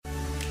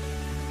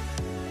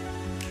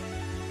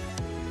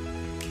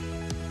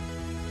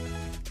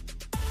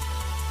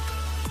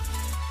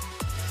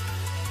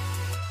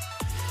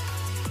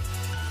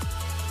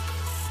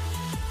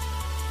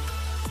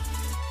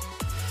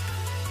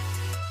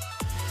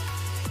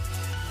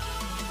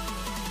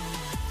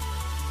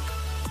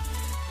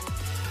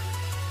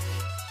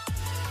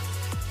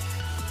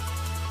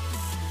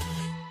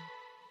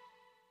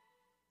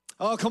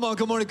Oh, come on.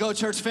 Good morning, Go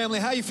Church family.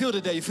 How you feel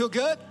today? You feel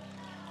good?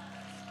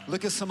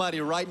 Look at somebody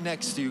right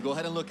next to you. Go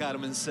ahead and look at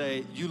them and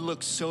say, you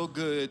look so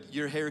good,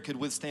 your hair could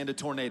withstand a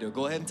tornado.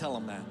 Go ahead and tell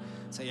them that.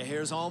 Say, your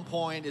hair's on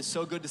point. It's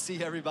so good to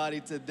see everybody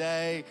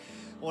today.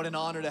 What an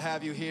honor to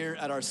have you here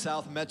at our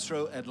South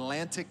Metro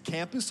Atlantic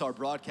campus, our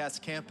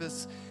broadcast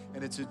campus.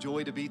 And it's a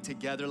joy to be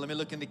together. Let me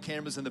look in the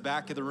cameras in the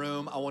back of the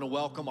room. I want to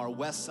welcome our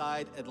West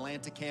Side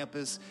Atlanta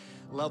campus.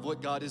 Love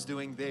what God is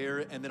doing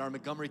there. And then our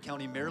Montgomery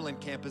County, Maryland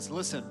campus.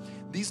 Listen,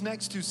 these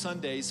next 2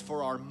 Sundays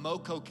for our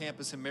MoCo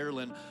campus in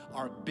Maryland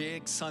are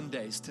big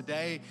Sundays.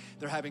 Today,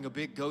 they're having a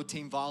big Go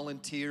Team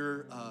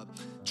volunteer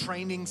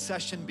training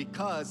session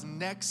because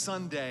next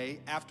Sunday,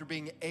 after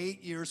being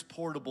 8 years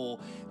portable,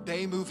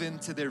 they move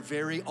into their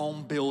very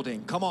own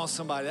building. Come on,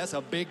 somebody. That's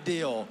a big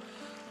deal.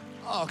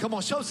 Oh, come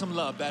on. Show some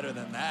love better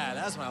than that.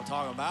 That's what I'm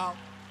talking about.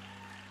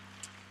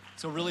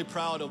 So really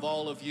proud of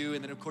all of you.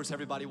 And then, of course,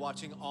 everybody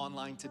watching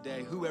online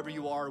today. Whoever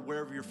you are,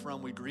 wherever you're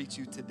from, we greet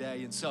you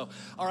today. And so,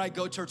 all right,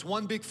 Go Church,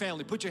 one big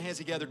family. Put your hands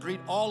together.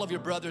 Greet all of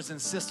your brothers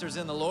and sisters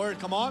in the Lord.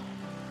 Come on.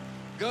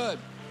 Good.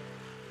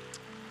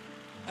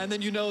 And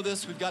then you know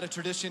this, we've got a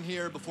tradition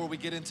here. Before we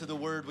get into the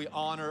word, we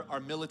honor our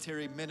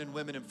military men and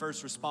women and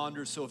first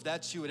responders. So if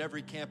that's you at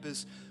every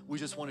campus, we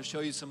just want to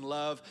show you some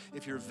love.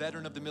 If you're a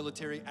veteran of the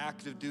military,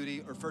 active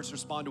duty, or first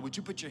responder, would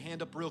you put your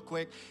hand up real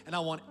quick? And I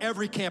want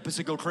every campus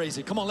to go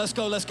crazy. Come on, let's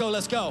go, let's go,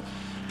 let's go.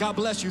 God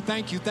bless you.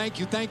 Thank you, thank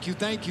you, thank you,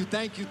 thank you,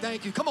 thank you,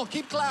 thank you. Come on,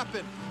 keep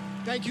clapping.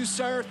 Thank you,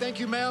 sir. Thank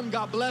you, ma'am.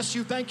 God bless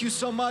you. Thank you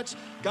so much.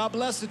 God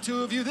bless the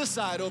two of you this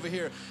side over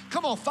here.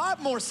 Come on,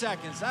 5 more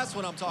seconds. That's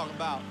what I'm talking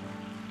about.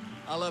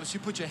 I love it. She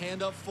put your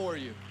hand up for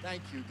you.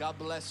 Thank you. God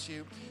bless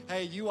you.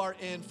 Hey, you are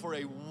in for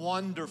a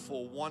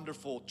wonderful,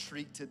 wonderful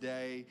treat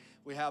today.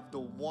 We have the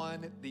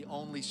one, the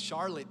only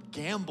Charlotte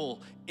Gambill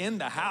in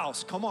the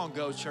house. Come on,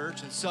 Go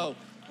Church. And so,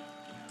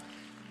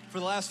 for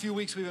the last few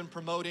weeks, we've been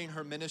promoting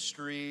her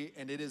ministry,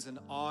 and it is an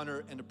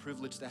honor and a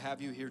privilege to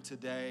have you here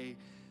today.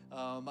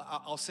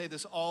 I'll say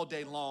this all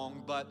day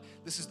long, but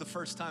this is the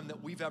first time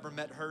that we've ever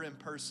met her in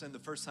person, the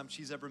first time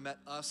she's ever met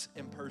us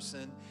in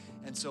person.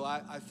 And so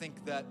I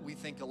think that we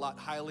think a lot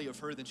highly of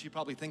her than she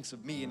probably thinks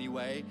of me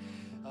anyway.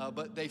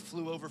 But they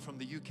flew over from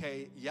the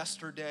UK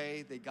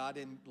yesterday. They got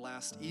in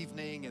last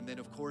evening. And then,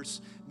 of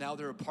course, now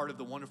they're a part of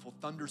the wonderful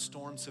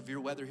thunderstorm, severe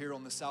weather here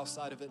on the south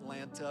side of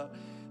Atlanta.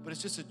 But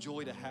it's just a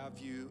joy to have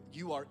you.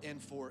 You are in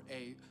for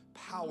a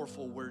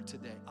powerful word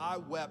today. I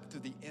wept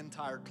through the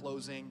entire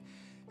closing.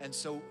 And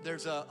so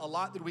there's a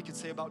lot that we could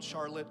say about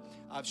Charlotte.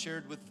 I've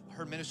shared with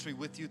her ministry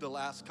with you the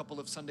last couple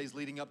of Sundays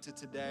leading up to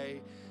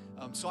today.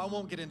 So I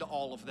won't get into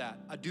all of that.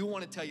 I do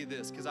want to tell you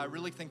this, because I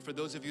really think for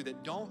those of you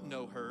that don't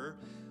know her,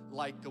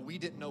 like we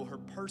didn't know her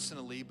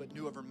personally, but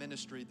knew of her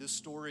ministry, this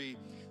story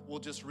will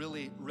just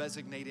really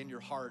resonate in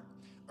your heart.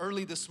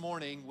 Early this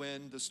morning,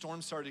 when the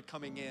storm started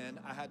coming in,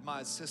 I had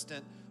my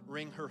assistant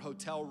ring her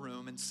hotel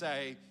room and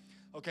say,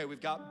 okay, we've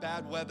got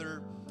bad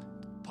weather.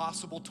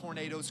 Possible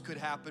tornadoes could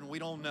happen. We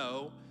don't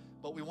know,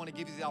 but we want to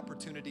give you the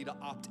opportunity to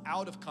opt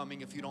out of coming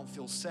if you don't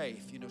feel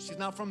safe. You know, she's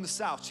not from the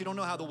South. She don't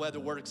know how the weather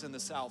works in the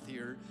South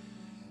here.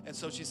 And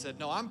so she said,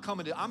 no,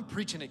 I'm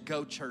preaching at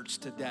Go Church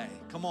today.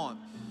 Come on.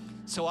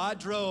 So I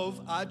drove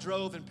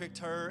and picked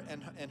her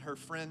and her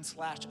friend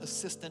 /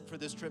 assistant for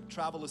this trip,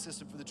 travel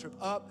assistant for the trip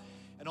up.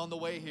 And on the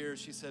way here,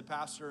 she said,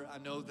 Pastor, I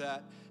know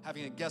that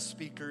having a guest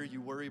speaker,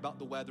 you worry about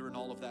the weather and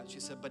all of that.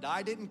 She said, but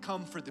I didn't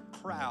come for the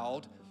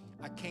crowd.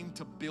 I came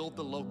to build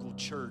the local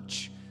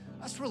church.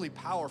 That's really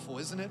powerful,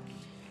 isn't it?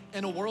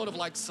 In a world of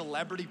like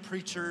celebrity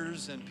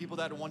preachers and people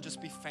that want to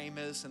just be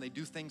famous and they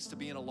do things to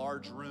be in a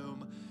large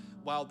room,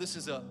 while this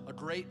is a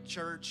great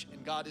church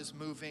and God is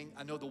moving,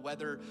 I know the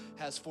weather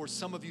has forced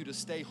some of you to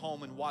stay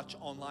home and watch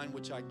online,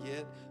 which I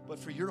get, but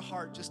for your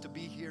heart just to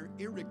be here,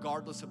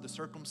 irregardless of the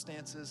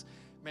circumstances,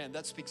 man,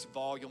 that speaks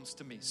volumes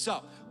to me.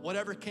 So,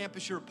 whatever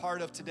campus you're a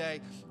part of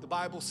today, the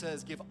Bible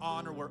says give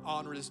honor where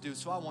honor is due.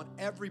 So I want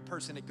every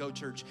person at Go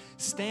Church,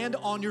 stand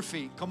on your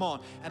feet, come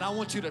on, and I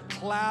want you to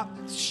clap,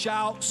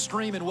 shout,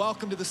 scream, and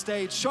welcome to the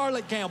stage,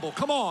 Charlotte Gambill.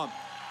 Come on.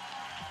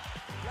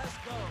 Let's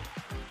go.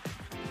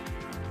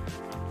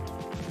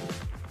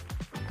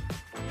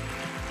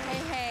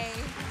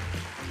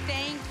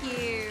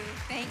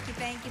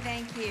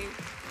 Thank you.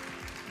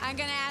 I'm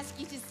going to ask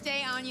you to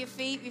stay on your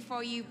feet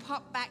before you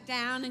pop back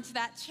down into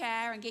that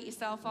chair and get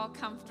yourself all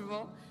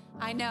comfortable.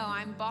 I know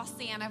I'm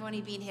bossy and I've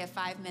only been here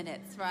 5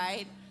 minutes,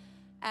 right?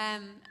 I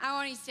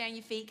want you to stay on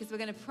your feet because we're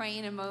going to pray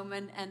in a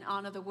moment and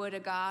honor the Word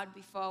of God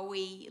before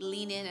we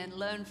lean in and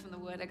learn from the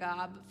Word of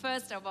God. But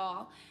first of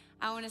all,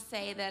 I want to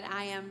say that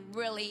I am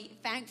really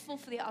thankful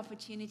for the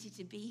opportunity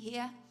to be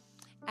here.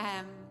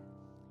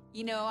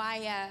 You know,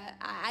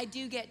 I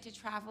do get to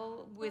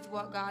travel with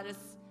what God has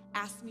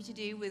asked me to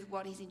do, with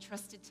what He's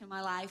entrusted to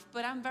my life,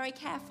 but I'm very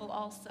careful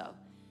also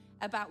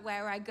about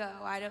where I go.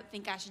 I don't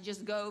think I should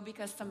just go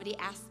because somebody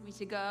asked me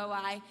to go.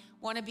 I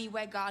want to be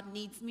where God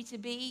needs me to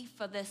be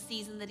for the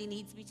season that He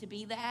needs me to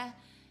be there.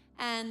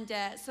 And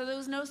so there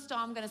was no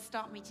storm going to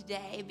stop me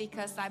today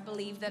because I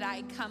believe that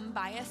I come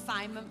by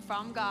assignment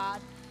from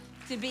God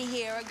to be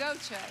here at Go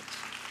Church.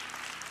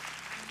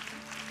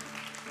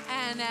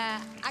 And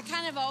I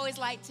kind of always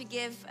like to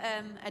give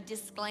a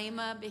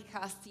disclaimer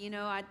because,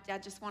 I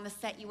just want to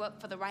set you up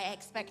for the right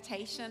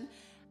expectation.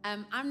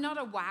 I'm not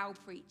a wow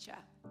preacher.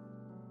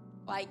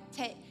 Like,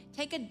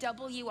 take a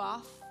W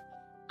off.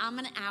 I'm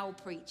an ow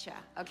preacher,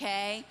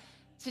 okay?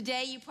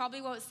 Today, you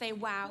probably won't say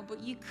wow, but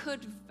you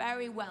could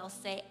very well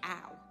say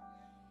ow.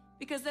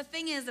 Because the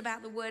thing is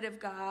about the Word of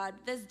God,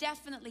 there's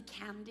definitely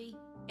candy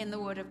in the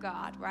Word of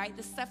God, right?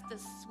 The stuff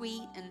that's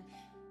sweet and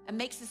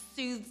makes us,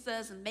 soothes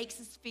us and makes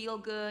us feel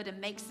good and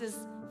makes us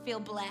feel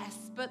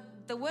blessed. But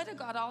the Word of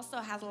God also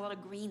has a lot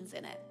of greens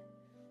in it.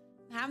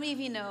 How many of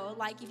you know,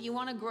 like, if you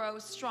want to grow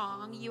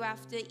strong, you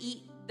have to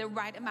eat the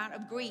right amount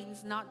of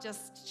greens, not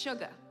just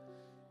sugar?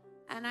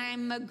 And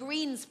I'm a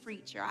greens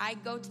preacher. I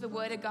go to the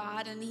Word of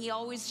God, and He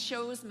always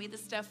shows me the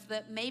stuff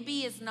that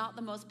maybe is not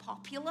the most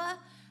popular,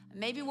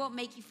 maybe won't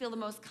make you feel the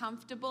most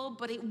comfortable,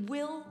 but it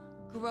will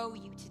grow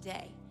you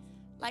today.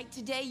 Like,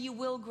 today you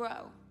will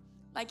grow.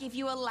 Like, if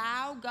you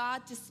allow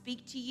God to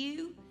speak to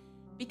you,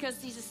 because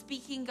He's a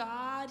speaking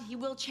God, He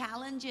will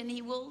challenge and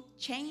He will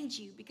change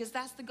you, because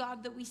that's the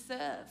God that we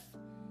serve.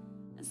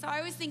 And so I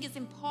always think it's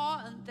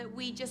important that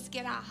we just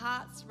get our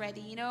hearts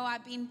ready.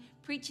 I've been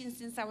preaching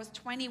since I was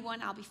 21.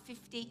 I'll be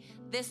 50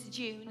 this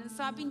June. And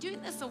so I've been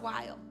doing this a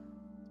while.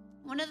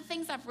 One of the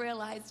things I've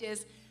realized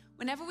is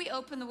whenever we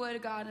open the Word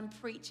of God and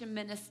preach and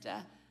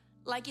minister,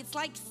 like, it's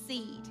like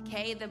seed,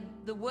 okay?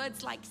 The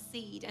word's like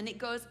seed, and it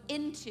goes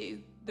into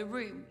the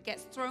room. It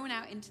gets thrown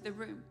out into the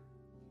room.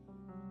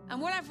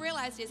 And what I've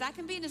realized is I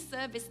can be in a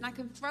service and I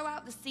can throw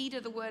out the seed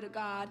of the Word of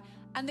God,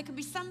 and there can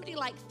be somebody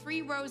like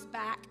 3 rows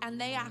back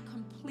and they are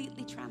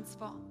completely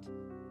transformed.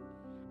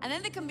 And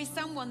then there can be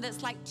someone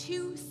that's like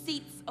 2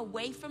 seats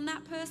away from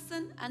that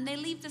person and they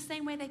leave the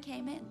same way they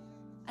came in.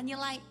 And you're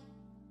like,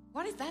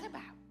 what is that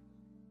about?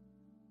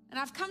 And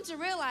I've come to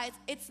realize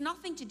it's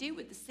nothing to do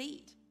with the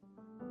seed,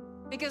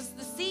 because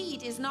the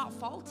seed is not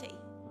faulty.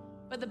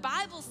 But the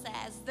Bible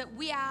says that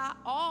we are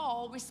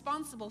all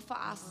responsible for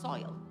our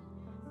soil.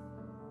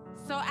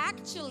 So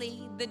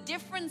actually, the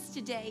difference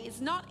today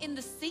is not in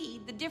the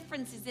seed. The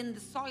difference is in the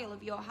soil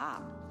of your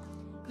heart.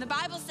 And the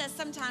Bible says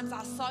sometimes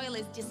our soil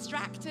is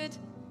distracted.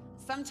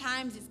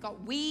 Sometimes it's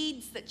got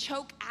weeds that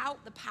choke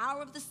out the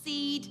power of the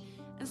seed.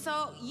 And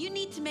so you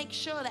need to make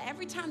sure that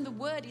every time the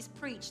word is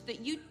preached, that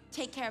you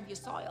take care of your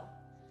soil.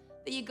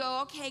 That you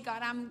go, okay,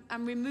 God,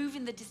 I'm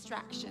removing the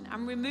distraction.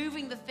 I'm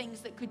removing the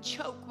things that could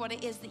choke what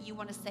it is that you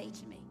want to say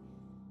to me.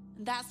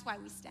 And that's why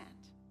we stand.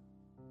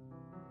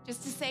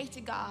 Just to say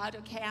to God,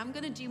 okay, I'm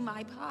going to do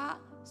my part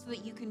so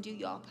that you can do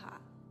your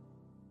part.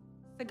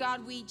 So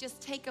God, we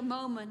just take a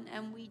moment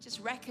and we just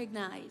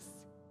recognize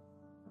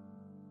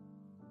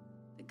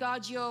that,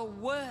 God, your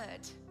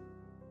word,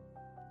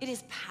 it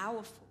is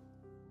powerful.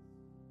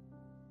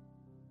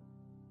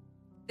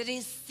 That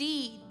is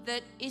seed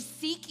that is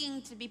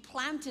seeking to be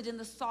planted in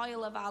the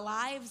soil of our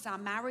lives, our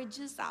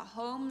marriages, our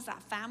homes, our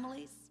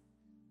families.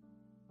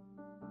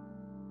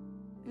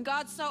 And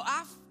God, so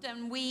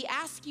often we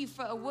ask you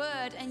for a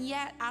word, and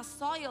yet our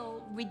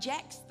soil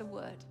rejects the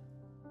word.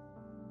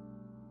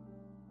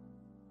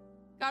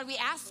 God, we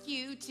ask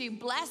you to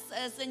bless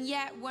us, and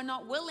yet we're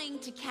not willing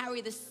to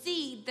carry the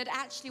seed that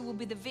actually will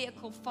be the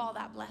vehicle for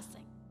that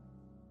blessing.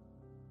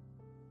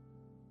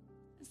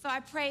 So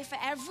I pray for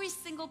every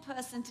single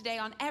person today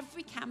on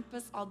every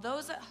campus or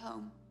those at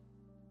home,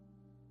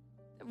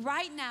 that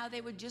right now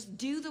they would just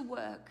do the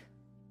work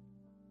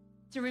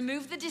to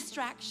remove the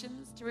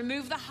distractions, to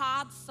remove the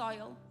hard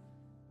soil.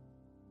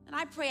 And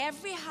I pray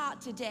every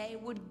heart today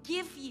would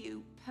give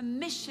you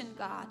permission,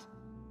 God,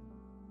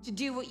 to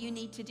do what you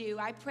need to do.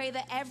 I pray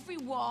that every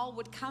wall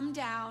would come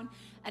down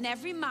and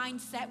every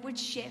mindset would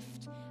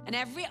shift and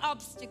every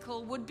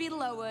obstacle would be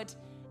lowered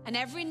and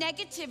every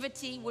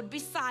negativity would be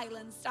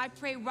silenced. I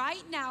pray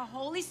right now,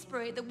 Holy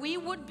Spirit, that we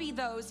would be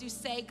those who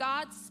say,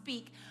 God,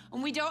 speak,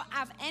 and we don't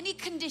have any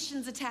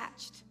conditions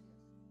attached.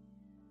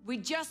 We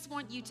just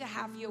want you to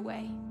have your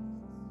way.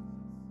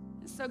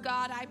 And so,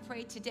 God, I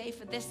pray today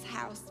for this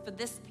house, for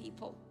this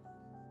people.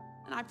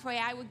 And I pray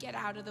I would get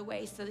out of the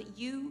way so that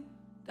you,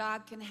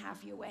 God, can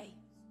have your way.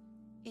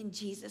 In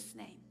Jesus'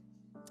 name.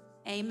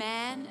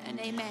 Amen and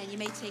amen. You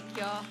may take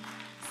your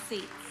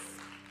seats.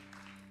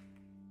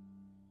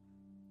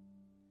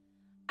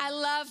 I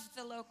love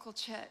the local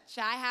church.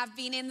 I have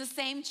been in the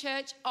same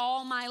church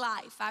all my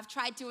life. I've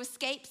tried to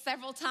escape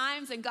several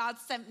times and God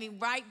sent me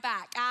right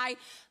back. I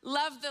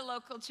love the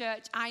local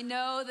church. I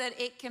know that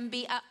it can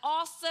be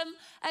awesome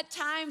at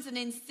times, and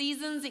in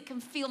seasons it can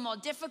feel more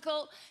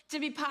difficult to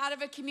be part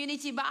of a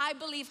community, but I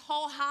believe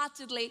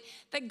wholeheartedly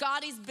that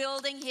God is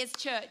building his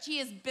church. He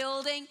is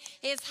building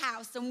his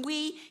house, and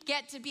we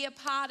get to be a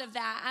part of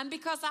that. And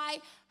because I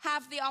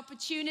have the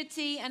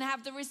opportunity and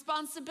have the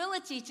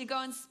responsibility to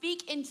go and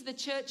speak into the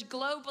church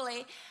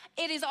globally,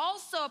 it is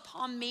also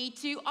upon me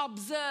to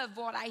observe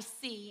what I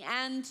see,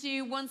 and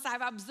to, once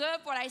I've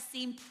observed what I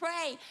see,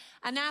 pray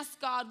and ask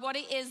God what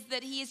it is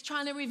that he is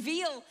trying to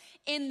reveal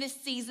in this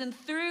season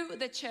through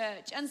the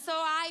church. And so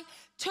I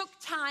took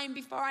time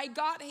before I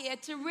got here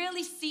to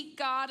really seek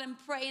God and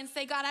pray and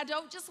say, God, I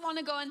don't just want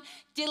to go and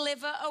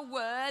deliver a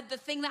word, the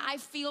thing that I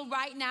feel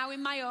right now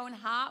in my own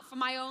heart for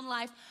my own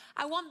life.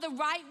 I want the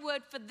right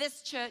word for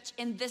this church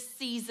in this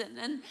season.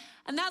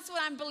 And that's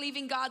what I'm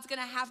believing God's going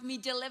to have me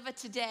deliver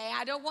today.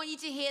 I don't want you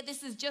to hear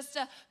this is just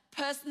a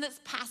person that's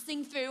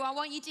passing through. I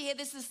want you to hear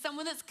this is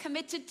someone that's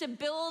committed to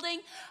building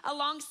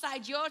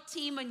alongside your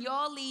team and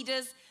your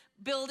leaders,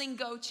 building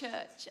Go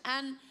Church.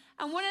 And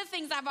one of the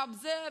things I've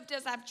observed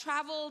as I've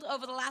traveled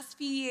over the last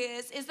few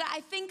years is that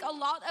I think a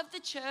lot of the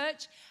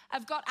church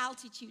have got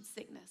altitude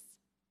sickness.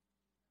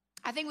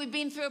 I think we've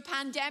been through a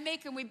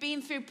pandemic, and we've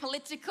been through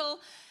political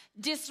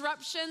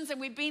disruptions,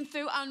 and we've been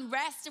through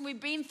unrest, and we've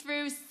been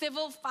through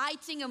civil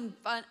fighting and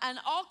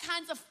all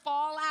kinds of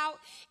fallout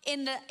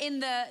in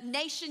the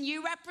nation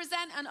you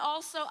represent, and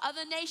also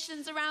other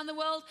nations around the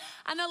world.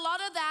 And a lot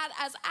of that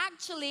has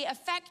actually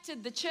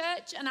affected the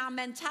church and our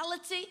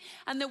mentality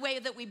and the way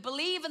that we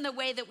believe and the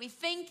way that we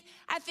think.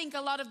 I think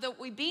a lot of what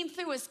we've been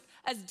through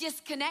has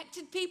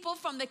disconnected people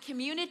from the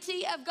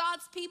community of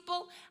God's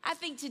people. I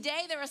think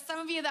today there are some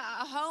of you that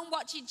are home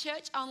watching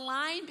church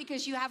online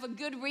because you have a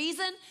good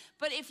reason.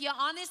 But if you're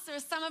honest, there are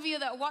some of you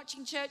that are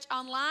watching church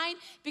online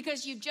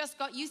because you've just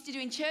got used to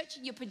doing church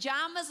in your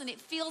pajamas, and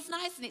it feels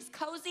nice and it's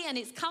cozy and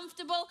it's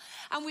comfortable.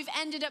 And we've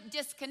ended up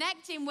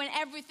disconnecting when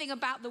everything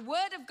about the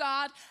Word of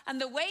God and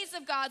the ways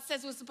of God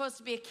says we're supposed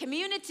to be a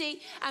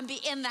community and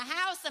be in the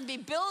house and be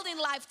building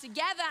life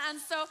together. And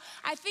so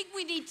I think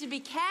we need to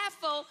be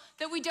careful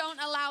that we don't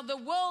allow the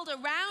world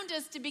around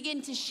us to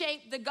begin to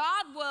shape the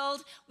God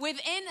world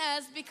within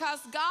us, because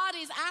God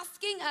is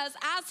asking us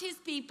as his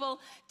people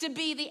to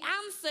be the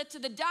answer to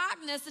the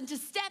darkness and to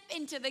step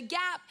into the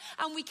gap.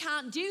 And we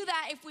can't do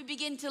that if we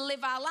begin to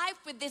live our life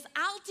with this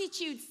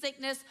altitude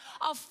sickness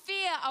of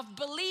fear of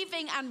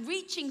believing and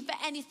reaching for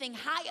anything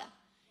higher.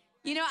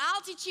 You know,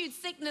 altitude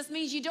sickness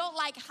means you don't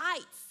like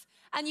heights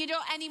and you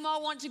don't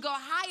anymore want to go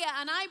higher.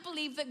 And I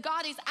believe that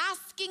God is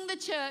asking the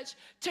church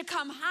to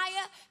come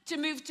higher, to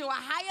move to a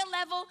higher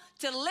level,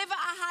 to live at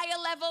a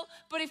higher level.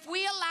 But if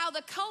we allow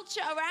the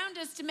culture around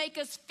us to make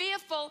us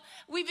fearful,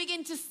 we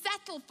begin to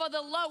settle for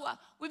the lower.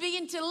 We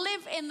begin to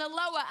live in the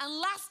lower. And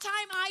last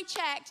time I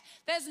checked,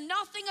 there's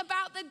nothing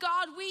about the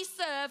God we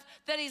serve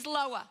that is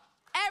lower.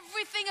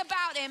 Everything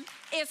about him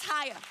is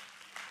higher.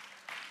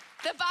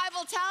 The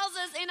Bible tells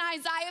us in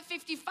Isaiah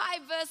 55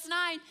 verse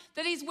 9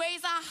 that his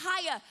ways are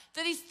higher,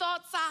 that his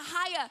thoughts are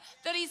higher,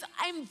 that he's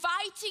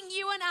inviting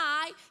you and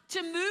I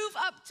to move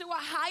up to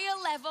a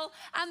higher level.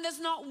 And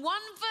there's not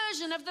one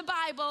version of the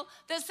Bible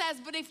that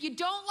says, but if you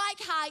don't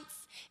like heights,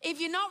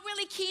 if you're not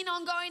really keen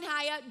on going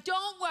higher,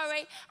 don't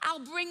worry,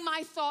 I'll bring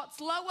my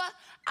thoughts lower,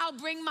 I'll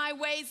bring my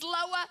ways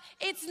lower.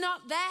 It's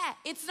not there.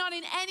 It's not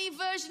in any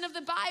version of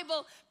the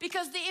Bible,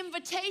 because the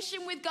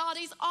invitation with God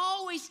is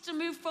always to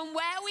move from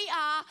where we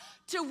are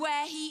to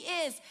where he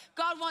is.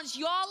 God wants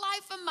your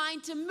life and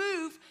mine to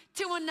move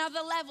to another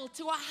level,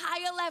 to a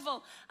higher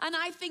level. And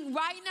I think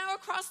right now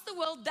across the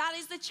world, that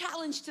is the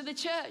challenge to the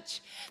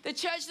church. The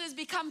church that has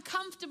become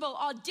comfortable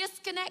or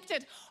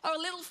disconnected or a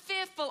little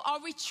fearful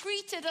or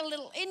retreated a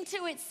little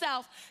into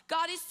itself.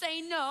 God is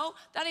saying, no,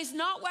 that is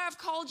not where I've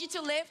called you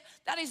to live.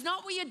 That is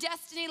not what your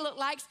destiny looks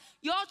like.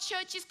 Your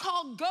church is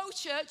called Go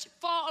Church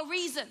for a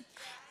reason.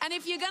 And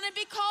if you're going to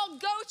be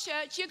called Go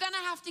Church, you're going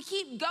to have to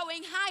keep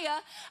going higher,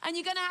 and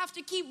you're going to have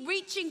to keep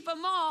reaching for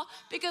more,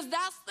 because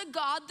that's the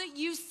God that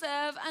you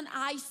serve and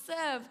I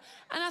serve.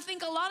 And I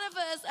think a lot of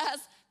us as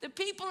the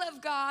people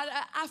of God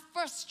are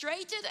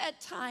frustrated at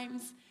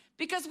times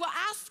because we're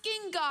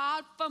asking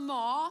God for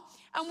more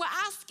and we're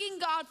asking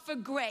God for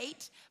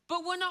great,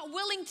 but we're not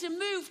willing to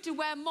move to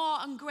where more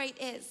and great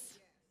is.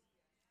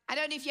 I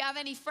don't know if you have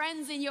any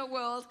friends in your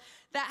world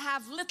that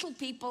have little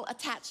people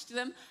attached to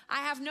them. I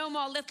have no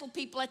more little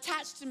people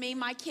attached to me.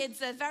 My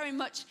kids are very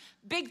much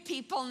big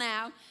people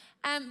now.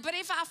 But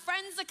if our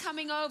friends are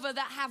coming over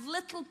that have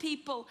little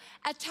people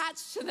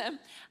attached to them,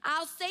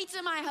 I'll say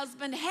to my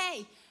husband,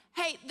 hey,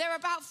 they're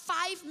about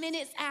 5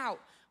 minutes out,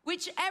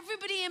 which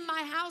everybody in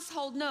my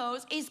household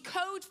knows is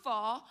code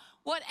for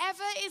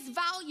whatever is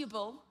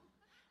valuable,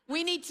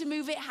 we need to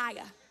move it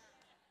higher.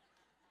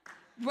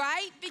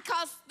 Right?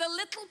 Because the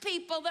little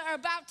people that are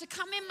about to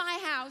come in my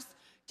house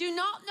do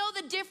not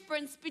know the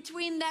difference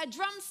between their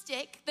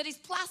drumstick that is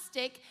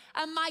plastic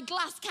and my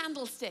glass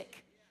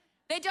candlestick.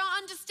 They don't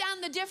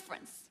understand the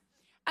difference.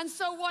 And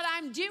so what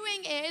I'm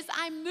doing is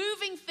I'm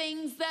moving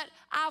things that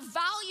are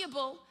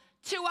valuable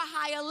to a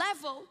higher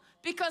level,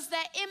 because their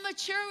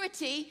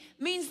immaturity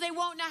means they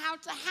won't know how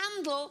to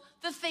handle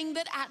the thing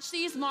that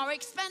actually is more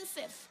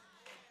expensive.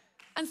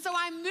 And so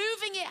I'm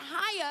moving it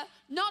higher,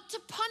 not to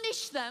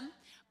punish them,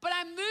 but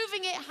I'm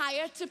moving it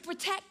higher to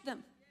protect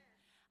them.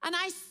 And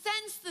I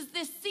sense there's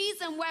this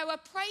season where we're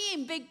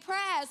praying big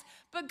prayers,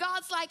 but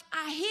God's like,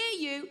 I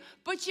hear you,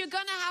 but you're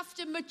going to have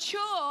to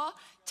mature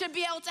to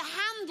be able to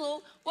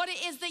handle what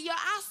it is that you're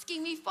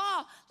asking me for.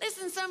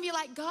 Listen, some of you are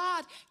like,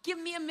 God, give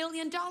me $1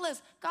 million.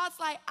 God's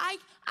like, I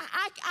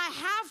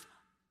have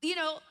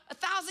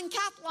 1,000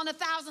 cattle on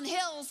 1,000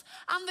 hills.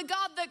 I'm the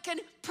God that can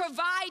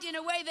provide in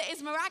a way that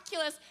is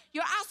miraculous.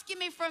 You're asking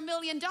me for $1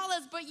 million,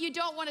 but you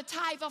don't want to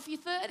tithe off your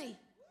 30.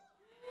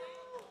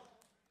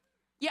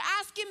 You're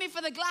asking me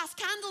for the glass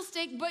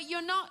candlestick, but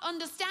you're not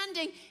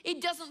understanding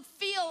it doesn't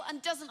feel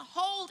and doesn't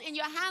hold in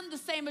your hand the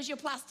same as your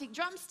plastic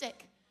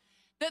drumstick.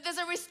 That there's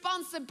a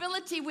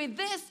responsibility with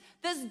this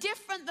that's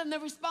different than the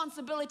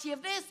responsibility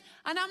of this.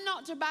 And I'm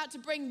not about to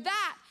bring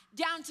that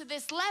down to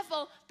this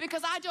level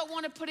because I don't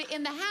want to put it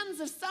in the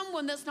hands of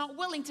someone that's not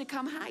willing to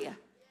come higher.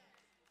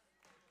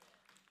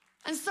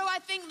 And so I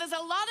think there's a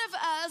lot of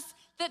us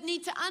that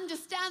need to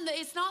understand that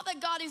it's not that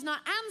God is not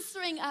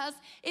answering us.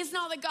 It's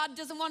not that God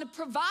doesn't want to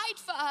provide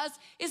for us.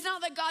 It's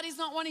not that God is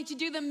not wanting to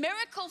do the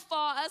miracle for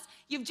us.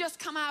 You've just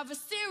come out of a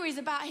series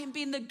about him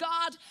being the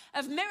God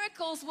of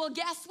miracles. Well,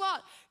 guess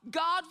what?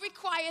 God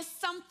requires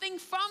something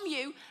from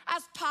you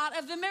as part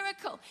of the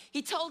miracle.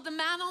 He told the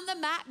man on the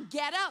mat,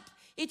 get up.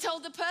 He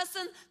told the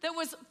person that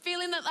was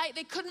feeling that like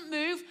they couldn't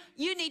move,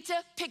 you need to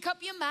pick up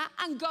your mat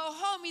and go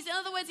home. In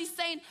other words, he's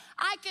saying,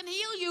 I can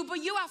heal you, but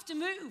you have to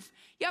move.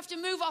 You have to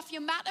move off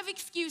your mat of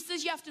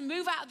excuses. You have to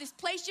move out of this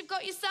place you've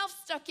got yourself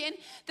stuck in,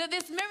 that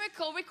this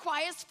miracle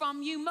requires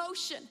from you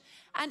motion.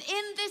 And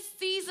in this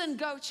season,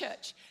 Go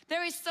Church,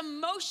 there is some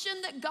motion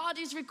that God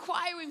is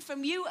requiring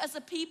from you as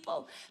a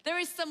people. There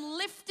is some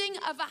lifting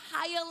of a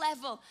higher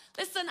level.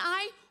 Listen,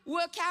 I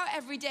work out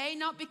every day,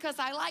 not because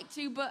I like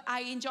to, but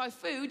I enjoy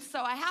food,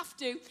 so I have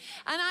to. And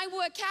I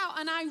work out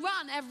and I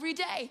run every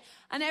day.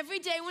 And every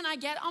day when I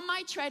get on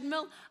my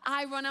treadmill,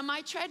 I run on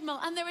my treadmill.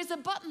 And there is a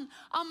button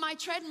on my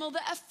treadmill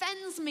that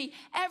offends me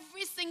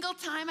every single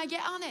time I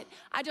get on it.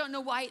 I don't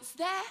know why it's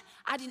there.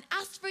 I didn't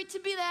ask for it to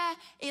be there.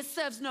 It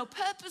serves no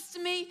purpose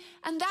to me.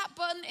 And that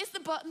button is the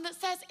button that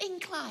says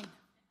incline.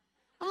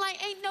 I'm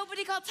like, ain't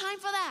nobody got time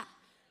for that.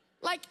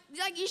 Like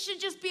you should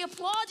just be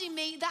applauding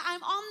me that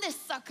I'm on this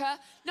sucker,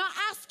 not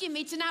asking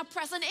me to now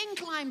press an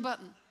incline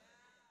button.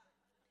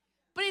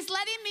 But it's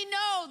letting me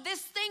know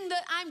this thing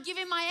that I'm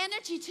giving my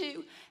energy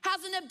to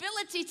has an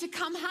ability to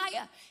come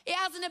higher. It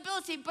has an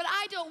ability, but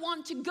I don't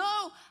want to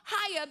go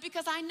higher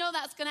because I know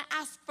that's going to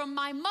ask from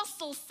my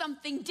muscles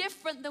something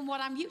different than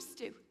what I'm used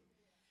to.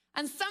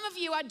 And some of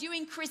you are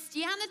doing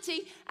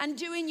Christianity and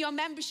doing your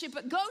membership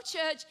at Go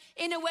Church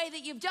in a way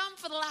that you've done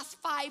for the last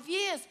 5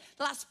 years,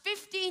 the last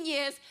 15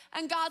 years.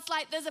 And God's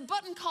like, there's a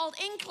button called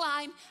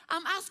incline.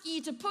 I'm asking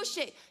you to push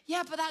it.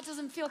 Yeah, but that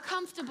doesn't feel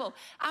comfortable.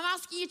 I'm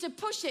asking you to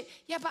push it.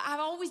 Yeah, but I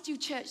always do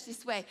church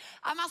this way.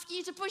 I'm asking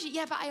you to push it.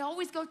 Yeah, but I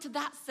always go to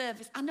that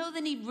service. I know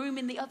they need room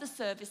in the other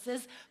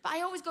services, but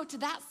I always go to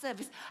that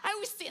service. I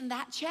always sit in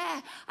that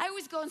chair. I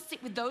always go and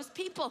sit with those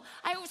people.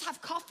 I always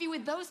have coffee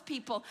with those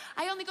people.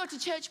 I only go to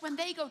church when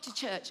they go to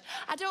church.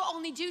 I don't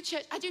only do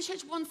church. I do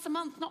church once a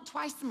month, not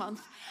twice a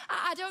month.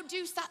 I don't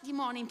do Saturday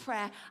morning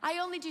prayer. I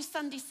only do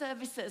Sunday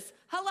services.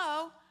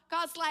 Hello?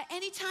 God's like,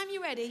 anytime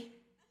you're ready,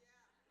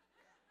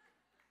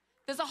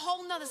 there's a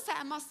whole nother set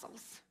of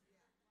muscles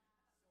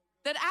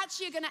that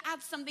actually are going to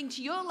add something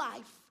to your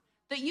life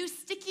that you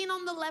sticking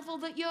on the level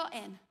that you're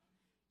in,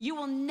 you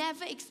will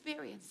never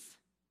experience.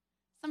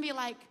 Some of you are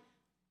like,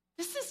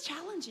 this is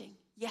challenging.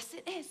 Yes,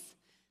 it is.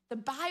 The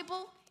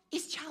Bible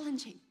is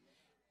challenging.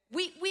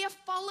 We are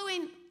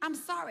following, I'm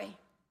sorry,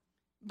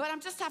 but I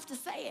just have to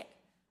say it.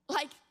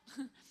 Like,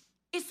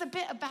 it's a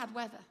bit of bad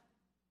weather.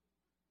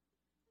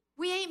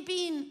 We ain't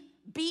being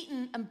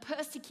beaten and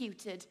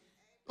persecuted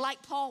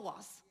like Paul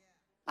was.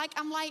 Like,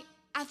 I'm like,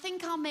 I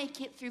think I'll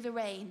make it through the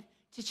rain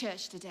to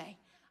church today.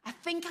 I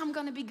think I'm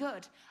going to be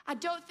good. I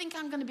don't think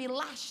I'm going to be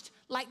lashed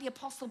like the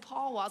Apostle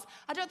Paul was.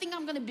 I don't think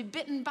I'm going to be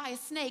bitten by a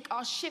snake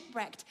or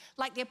shipwrecked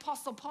like the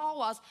Apostle Paul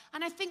was.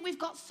 And I think we've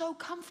got so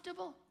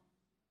comfortable.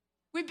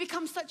 We've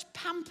become such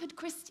pampered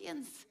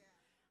Christians.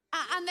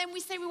 And then we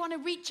say we want to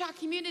reach our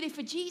community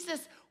for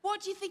Jesus.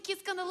 What do you think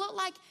it's going to look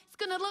like? It's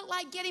going to look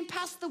like getting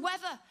past the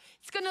weather.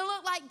 It's going to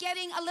look like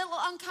getting a little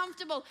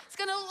uncomfortable. It's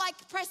going to look like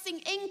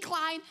pressing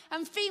incline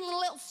and feeling a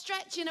little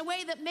stretch in a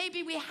way that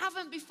maybe we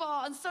haven't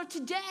before. And so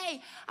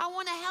today, I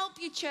want to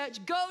help you,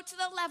 church, go to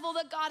the level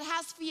that God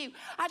has for you.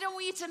 I don't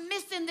want you to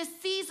miss in this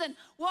season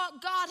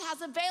what God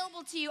has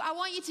available to you. I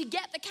want you to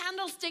get the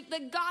candlestick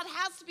that God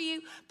has for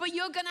you, but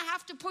you're going to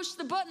have to push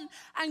the button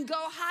and go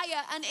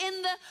higher. And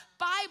in the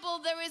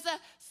Bible, there is a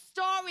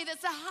story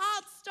that's a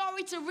hard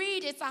story to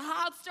read. It's a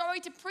hard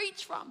story to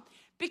preach from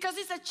because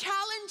it's a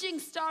challenging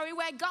story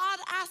where God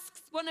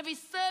asks one of his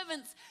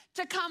servants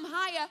to come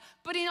higher,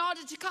 but in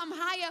order to come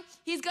higher,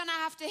 he's going to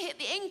have to hit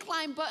the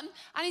incline button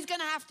and he's going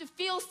to have to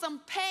feel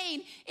some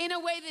pain in a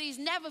way that he's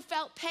never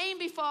felt pain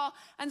before.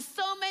 And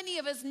so many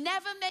of us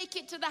never make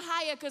it to the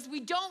higher because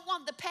we don't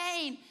want the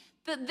pain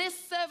that this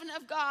servant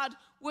of God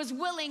was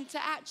willing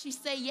to actually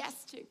say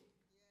yes to.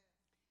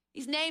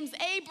 His name's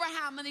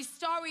Abraham, and his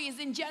story is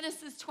in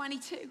Genesis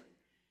 22.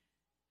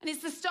 And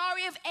it's the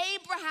story of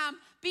Abraham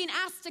being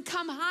asked to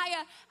come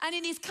higher. And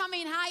in his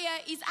coming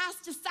higher, he's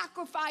asked to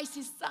sacrifice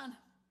his son.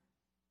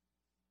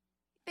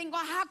 Think,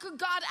 well, how could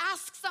God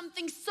ask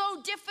something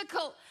so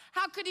difficult?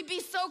 How could he be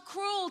so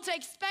cruel to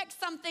expect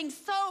something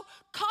so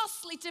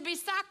costly to be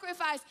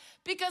sacrificed?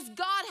 Because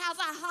God has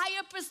a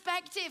higher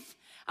perspective.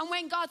 And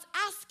when God's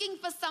asking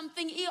for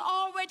something, he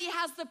already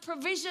has the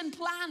provision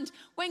planned.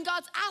 When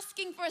God's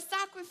asking for a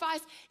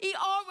sacrifice, he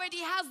already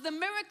has the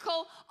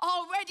miracle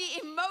already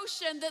in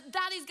motion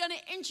that is going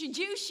to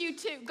introduce you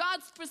to.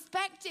 God's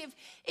perspective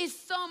is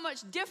so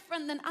much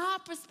different than our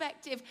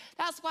perspective.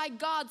 That's why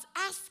God's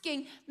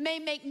asking may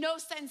make no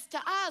sense to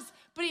us,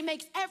 but it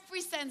makes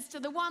every sense to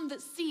the one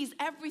that sees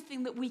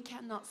everything that we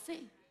cannot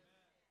see.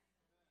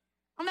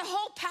 And the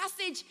whole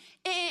passage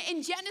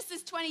in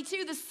Genesis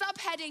 22, the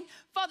subheading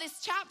for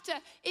this chapter,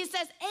 it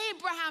says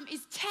Abraham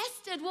is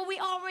tested. Well, we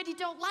already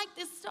don't like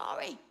this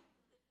story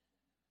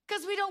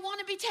because we don't want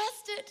to be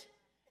tested.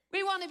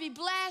 We want to be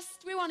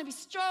blessed. We want to be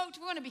stroked.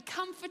 We want to be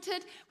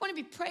comforted. We want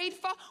to be prayed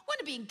for. We want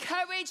to be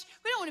encouraged.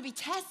 We don't want to be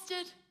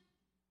tested.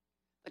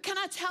 But can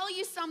I tell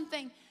you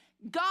something?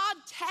 God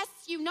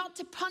tests you not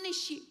to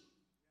punish you.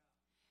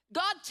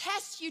 God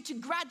tests you to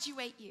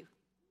graduate you.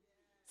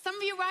 Some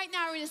of you right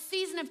now are in a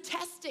season of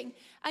testing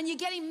and you're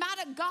getting mad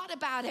at God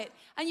about it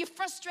and you're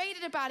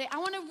frustrated about it. I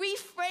want to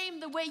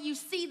reframe the way you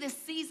see this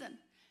season.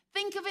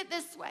 Think of it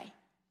this way.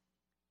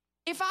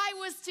 If I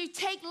was to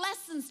take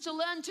lessons to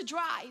learn to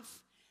drive,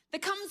 there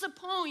comes a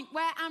point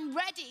where I'm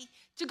ready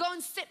to go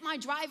and sit my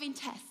driving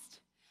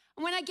test.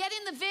 And when I get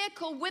in the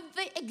vehicle with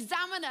the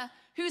examiner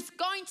who's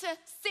going to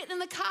sit in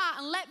the car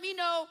and let me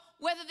know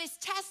whether this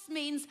test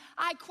means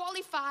I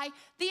qualify,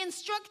 the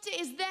instructor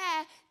is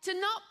there to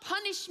not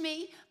punish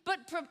me, but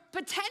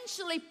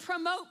potentially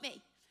promote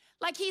me.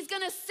 Like he's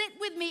going to sit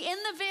with me in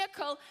the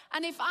vehicle,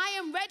 and if I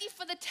am ready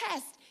for the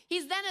test,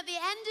 he's then at the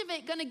end of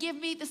it going to give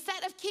me the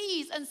set of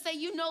keys and say,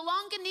 you no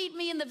longer need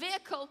me in the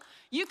vehicle.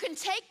 You can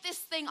take this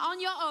thing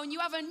on your own. You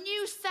have a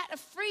new set of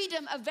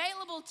freedom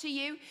available to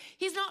you.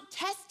 He's not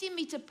testing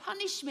me to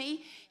punish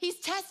me. He's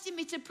testing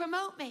me to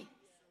promote me.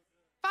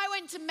 If I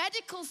went to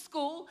medical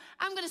school,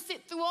 I'm going to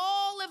sit through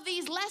all of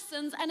these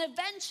lessons, and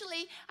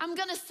eventually I'm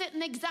going to sit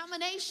an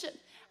examination.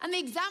 And the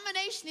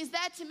examination is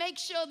there to make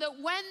sure that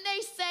when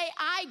they say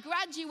I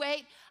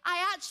graduate,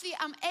 I actually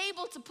am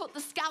able to put the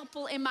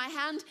scalpel in my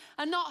hand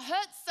and not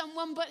hurt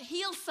someone, but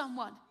heal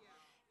someone.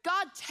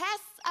 God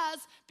tests us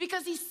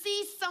because he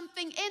sees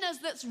something in us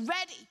that's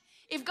ready.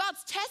 If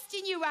God's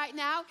testing you right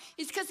now,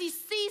 it's because he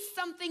sees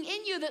something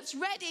in you that's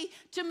ready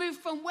to move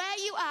from where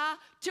you are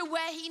to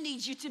where he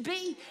needs you to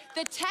be.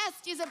 The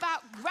test is about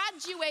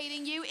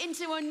graduating you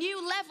into a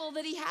new level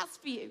that he has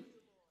for you.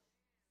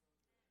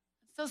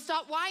 So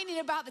stop whining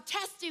about the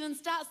testing and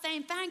start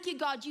saying, thank you,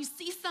 God, you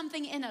see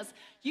something in us.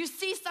 You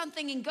see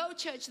something in Go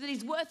Church that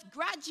is worth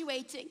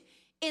graduating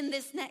in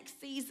this next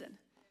season.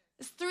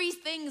 There's three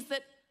things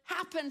that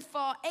happened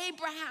for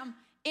Abraham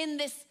in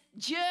this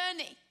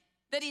journey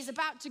that he's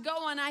about to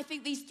go on. I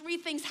think these three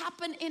things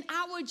happen in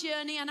our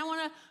journey, and I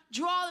want to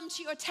draw them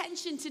to your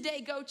attention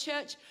today, Go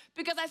Church,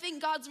 because I think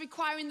God's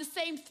requiring the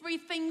same three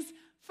things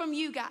from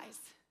you guys.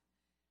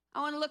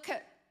 I want to look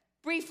at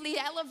briefly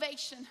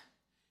elevation,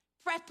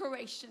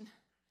 preparation,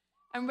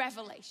 and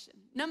revelation.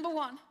 Number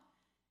one,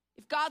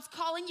 if God's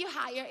calling you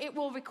higher, it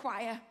will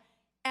require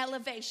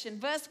elevation.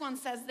 Verse 1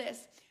 says this,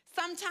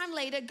 sometime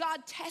later,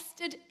 God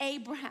tested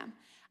Abraham,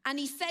 and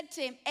he said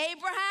to him,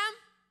 Abraham,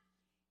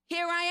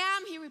 here I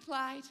am, he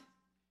replied.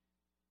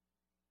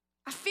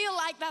 I feel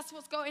like that's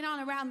what's going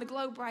on around the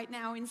globe right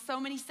now in so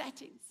many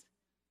settings.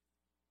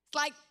 It's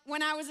like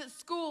when I was at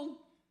school,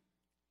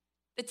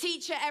 the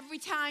teacher, every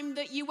time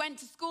that you went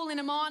to school in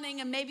the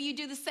morning, and maybe you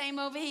do the same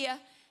over here,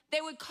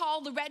 they would call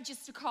the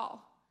register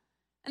call.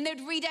 And they'd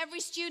read every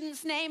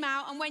student's name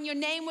out, and when your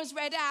name was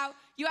read out,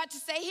 you had to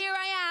say, here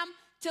I am,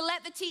 to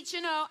let the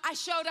teacher know I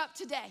showed up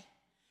today.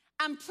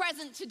 I'm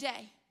present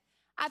today.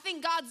 I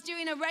think God's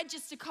doing a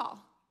register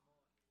call.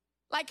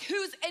 Like,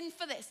 who's in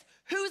for this?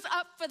 Who's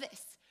up for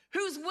this?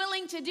 Who's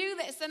willing to do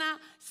this? And I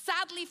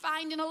sadly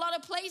find in a lot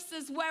of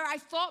places where I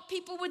thought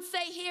people would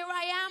say, here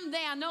I am,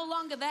 they are no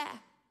longer there.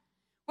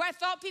 Where I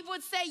thought people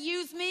would say,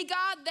 use me,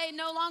 God, they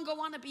no longer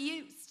want to be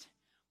used.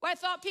 Where I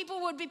thought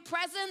people would be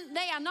present,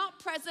 they are not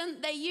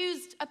present. They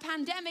used a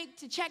pandemic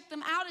to check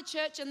them out of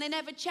church, and they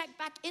never checked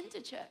back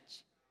into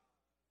church.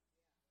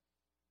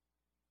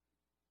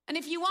 And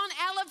if you want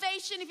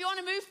elevation, if you want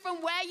to move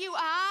from where you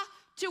are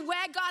to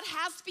where God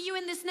has for you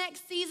in this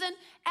next season,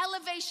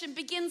 elevation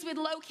begins with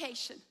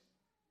location.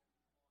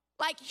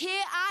 Like,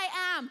 here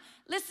I am.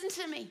 Listen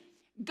to me.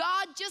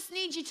 God just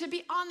needs you to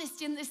be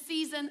honest in this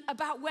season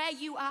about where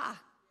you are.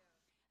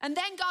 And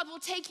then God will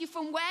take you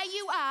from where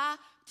you are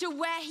to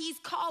where he's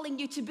calling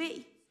you to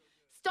be.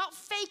 Stop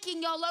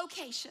faking your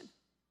location.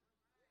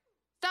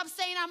 Stop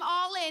saying I'm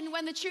all in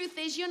when the truth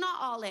is you're not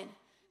all in.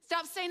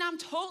 Stop saying I'm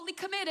totally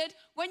committed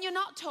when you're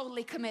not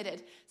totally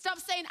committed. Stop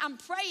saying I'm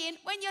praying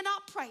when you're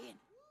not praying.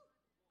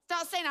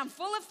 Stop saying I'm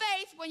full of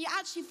faith when you're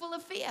actually full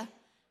of fear.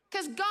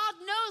 Because God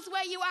knows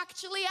where you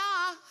actually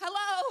are.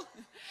 Hello?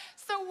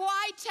 So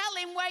why tell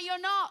him where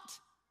you're not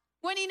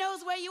when he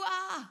knows where you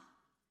are?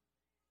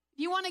 If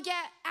you want to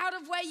get out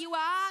of where you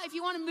are, if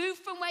you want to move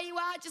from where you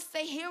are, just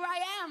say, here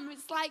I am.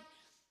 It's like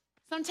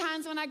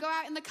sometimes when I go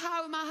out in the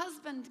car with my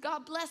husband,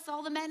 God bless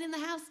all the men in the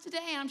house today.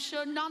 And I'm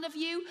sure none of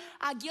you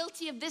are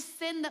guilty of this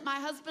sin that my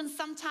husband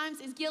sometimes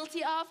is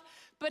guilty of.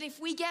 But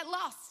if we get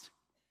lost,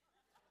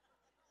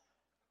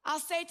 I'll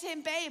say to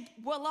him, babe,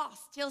 we're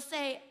lost. He'll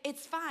say,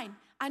 it's fine.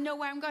 I know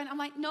where I'm going. I'm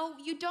like, no,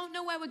 you don't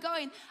know where we're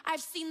going.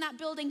 I've seen that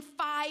building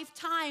 5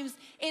 times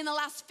in the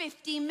last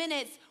 15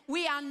 minutes.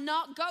 We are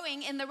not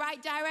going in the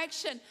right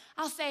direction.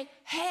 I'll say,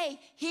 hey,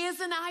 here's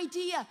an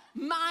idea,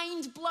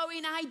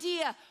 mind-blowing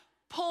idea.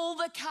 Pull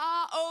the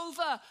car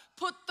over,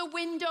 put the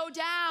window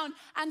down,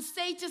 and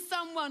say to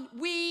someone,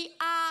 we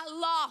are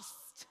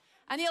lost.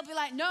 And he'll be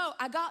like, no,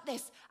 I got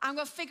this. I'm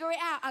going to figure it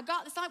out. I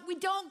got this. I'm like, we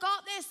don't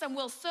got this. And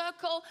we'll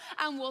circle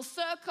and we'll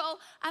circle.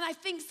 And I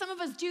think some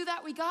of us do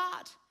that with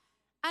God.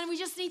 And we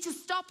just need to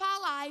stop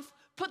our life,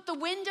 put the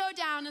window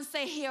down and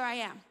say, here I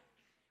am.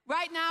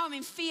 Right now I'm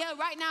in fear.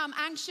 Right now I'm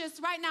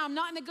anxious. Right now I'm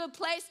not in a good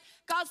place.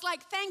 God's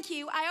like, thank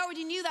you. I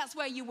already knew that's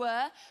where you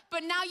were.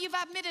 But now you've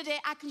admitted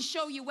it. I can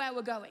show you where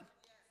we're going.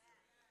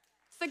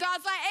 So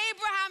God's like,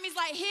 Abraham, he's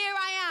like, here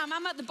I am.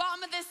 I'm at the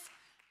bottom of this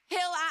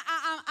hill.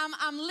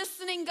 I'm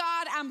listening,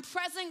 God. I'm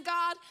present,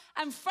 God.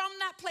 And from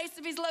that place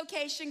of his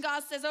location,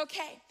 God says,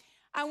 okay,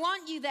 I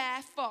want you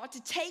therefore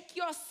to take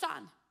your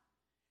son,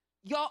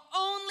 your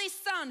only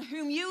son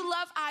whom you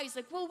love,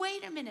 Isaac. Well,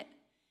 wait a minute.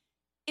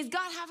 Is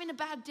God having a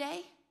bad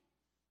day?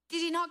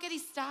 Did he not get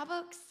his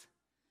Starbucks?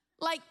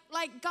 Like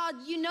God,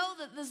 you know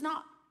that there's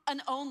not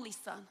an only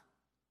son.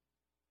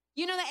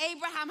 You know that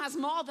Abraham has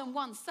more than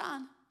one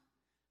son.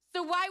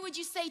 So why would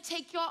you say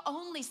take your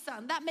only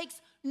son? That makes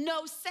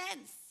no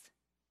sense.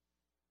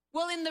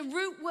 Well, in the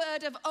root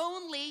word of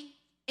only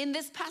in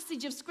this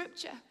passage of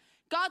scripture,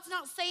 God's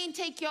not saying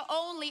take your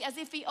only as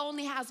if he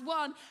only has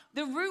one.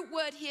 The root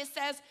word here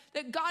says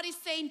that God is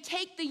saying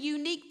take the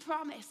unique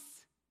promise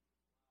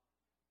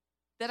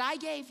that I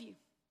gave you.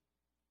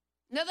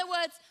 In other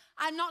words,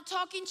 I'm not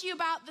talking to you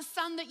about the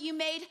son that you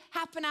made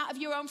happen out of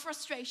your own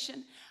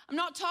frustration. I'm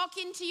not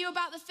talking to you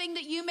about the thing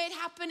that you made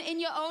happen in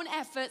your own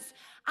efforts.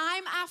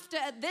 I'm after,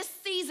 at this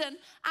season,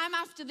 I'm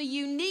after the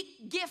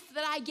unique gift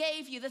that I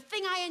gave you, the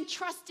thing I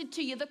entrusted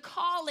to you, the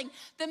calling,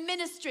 the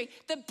ministry,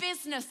 the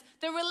business,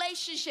 the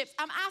relationships.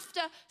 I'm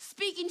after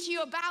speaking to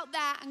you about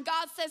that. And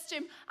God says to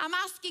him, I'm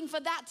asking for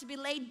that to be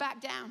laid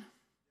back down.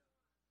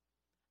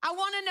 I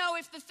want to know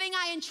if the thing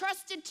I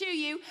entrusted to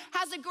you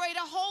has a greater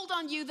hold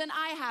on you than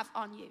I have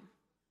on you.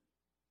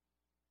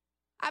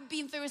 I've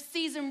been through a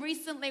season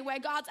recently where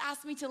God's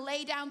asked me to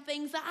lay down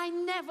things that I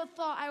never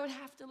thought I would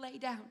have to lay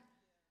down.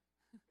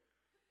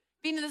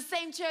 Been in the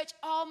same church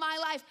all my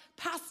life,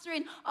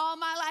 pastoring all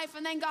my life,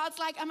 and then God's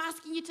like, I'm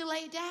asking you to lay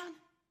it down.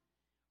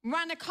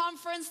 Ran a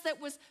conference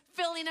that was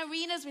filling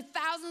arenas with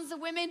thousands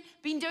of women,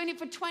 been doing it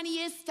for 20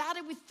 years,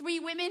 started with 3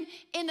 women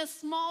in a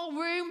small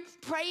room,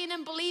 praying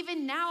and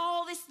believing, now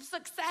all this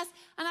success.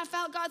 And I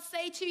felt God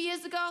say 2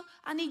 years ago,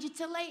 I need you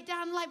to lay it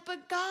down. I'm like,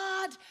 but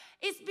God,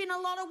 it's been a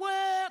lot of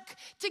work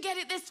to get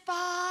it this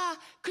far.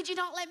 Could you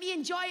not let me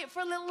enjoy it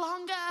for a little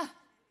longer?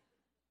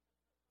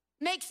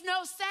 Makes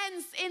no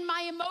sense in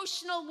my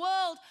emotional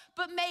world,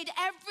 but made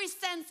every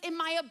sense in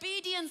my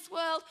obedience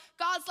world.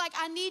 God's like,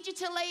 I need you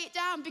to lay it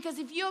down because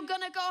if you're going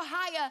to go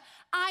higher,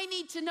 I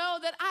need to know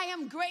that I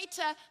am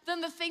greater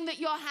than the thing that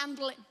you're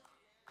handling.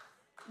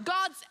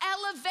 God's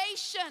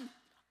elevation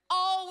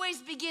always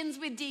begins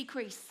with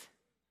decrease.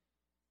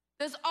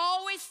 There's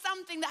always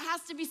something that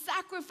has to be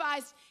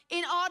sacrificed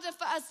in order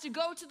for us to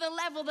go to the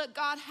level that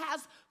God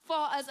has for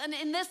us. And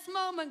in this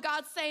moment,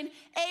 God's saying,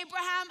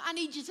 Abraham, I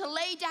need you to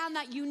lay down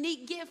that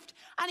unique gift.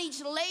 I need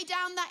you to lay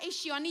down that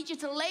issue. I need you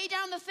to lay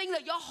down the thing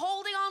that you're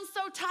holding on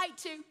so tight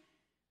to.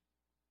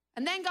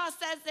 And then God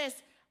says this,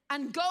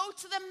 and go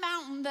to the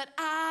mountain that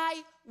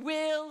I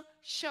will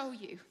show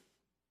you.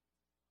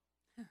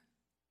 It's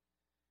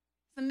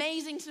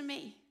amazing to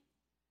me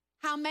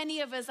how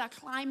many of us are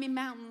climbing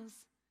mountains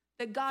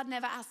that God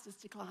never asked us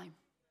to climb.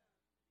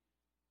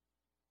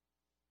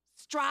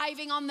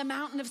 Striving on the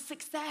mountain of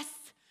success,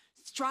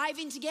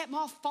 striving to get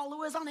more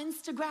followers on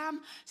Instagram,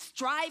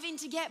 striving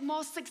to get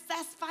more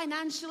success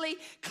financially,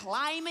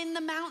 climbing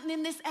the mountain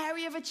in this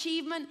area of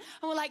achievement.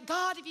 And we're like,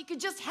 God, if you could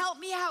just help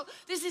me out.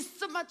 This is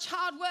so much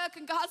hard work.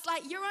 And God's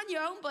like, you're on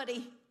your own,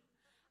 buddy.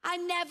 I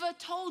never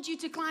told you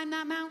to climb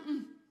that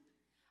mountain.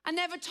 I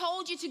never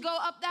told you to go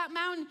up that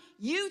mountain.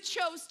 You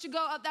chose to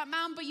go up that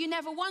mountain, but you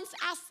never once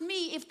asked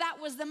me if that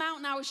was the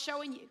mountain I was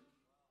showing you.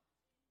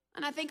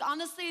 And I think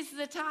honestly, this is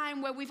a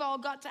time where we've all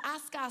got to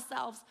ask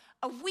ourselves,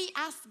 have we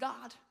asked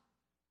God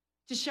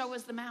to show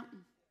us the mountain?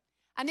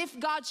 And if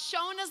God's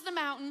shown us the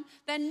mountain,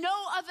 then no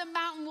other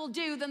mountain will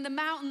do than the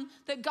mountain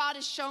that God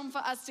has shown for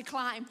us to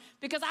climb.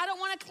 Because I don't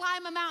want to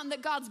climb a mountain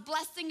that God's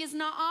blessing is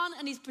not on,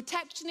 and his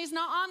protection is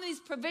not on, and his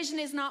provision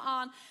is not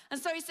on.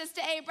 And so he says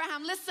to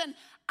Abraham, listen,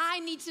 I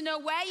need to know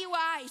where you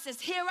are. He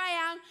says, here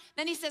I am.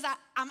 Then he says,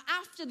 I'm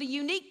after the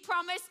unique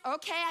promise.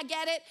 Okay, I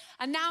get it.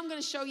 And now I'm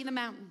going to show you the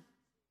mountain.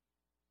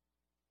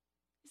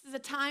 This is a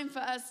time for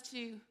us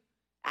to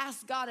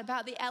ask God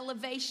about the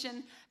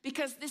elevation,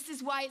 because this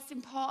is why it's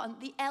important.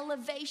 The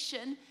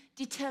elevation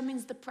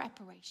determines the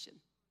preparation.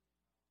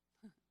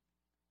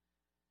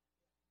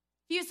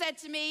 If you said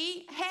to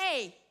me,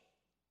 hey,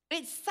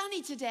 it's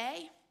sunny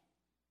today,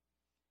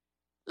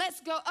 let's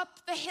go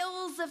up the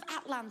hills of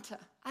Atlanta.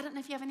 I don't know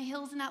if you have any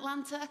hills in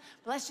Atlanta,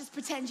 but let's just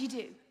pretend you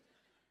do.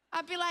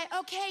 I'd be like,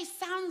 okay,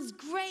 sounds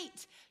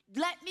great.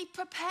 Let me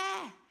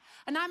prepare.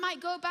 And I might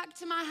go back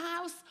to my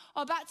house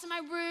or back to my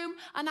room,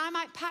 and I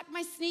might pack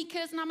my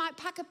sneakers, and I might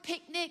pack a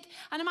picnic,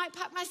 and I might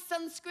pack my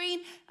sunscreen,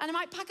 and I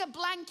might pack a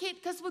blanket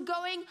because we're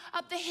going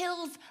up the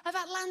hills of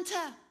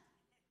Atlanta.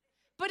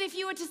 But if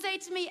you were to say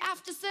to me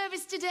after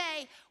service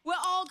today, we're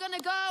all going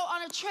to go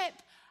on a trip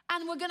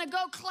and we're going to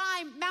go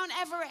climb Mount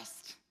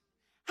Everest.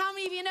 How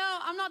many of you know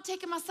I'm not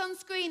taking my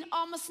sunscreen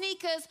or my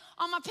sneakers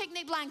or my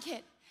picnic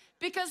blanket?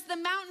 Because the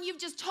mountain you've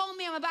just told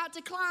me I'm about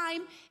to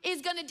climb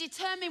is going to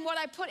determine what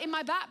I put in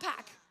my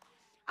backpack.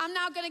 I'm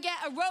now going to get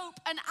a rope,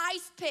 an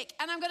ice pick,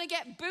 and I'm going to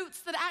get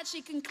boots that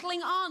actually can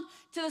cling on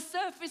to the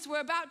surface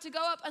we're about to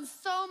go up. And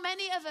so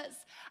many of us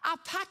are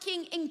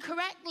packing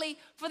incorrectly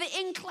for the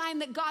incline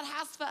that God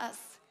has for us.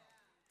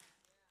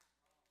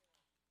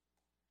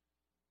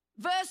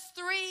 Verse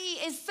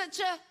 3 is such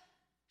a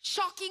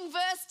shocking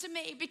verse to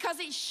me, because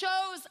it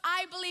shows,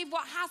 I believe,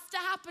 what has to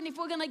happen if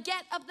we're going to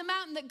get up the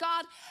mountain that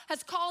God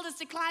has called us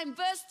to climb.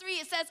 Verse 3,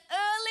 it says,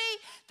 early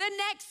the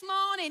next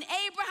morning,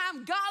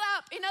 Abraham got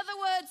up. In other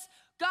words,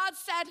 God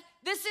said,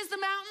 this is the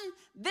mountain,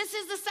 this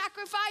is the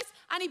sacrifice,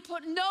 and he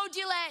put no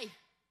delay.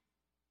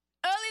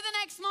 Early the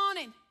next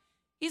morning,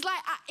 he's like,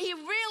 he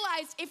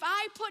realized, if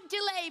I put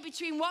delay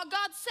between what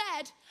God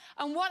said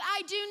and what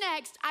I do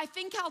next, I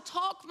think I'll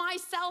talk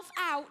myself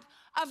out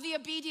of the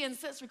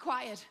obedience that's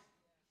required.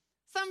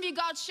 Some of you,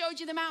 God showed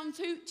you the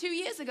mountain two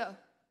years ago.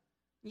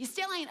 You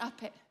still ain't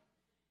up it,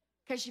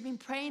 because you've been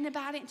praying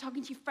about it and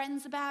talking to your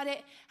friends about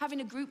it,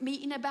 having a group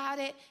meeting about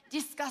it,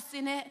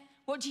 discussing it.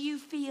 What do you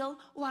feel?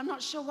 Oh, I'm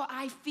not sure what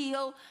I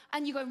feel.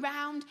 And you go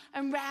round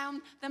and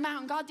round the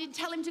mountain. God didn't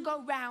tell him to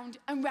go round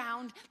and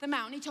round the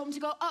mountain. He told him to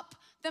go up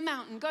the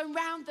mountain. Going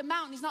round the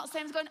mountain is not the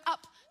same as going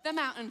up the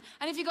mountain.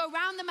 And if you go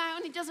round the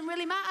mountain, it doesn't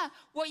really matter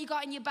what you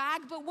got in your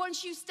bag. But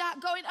once you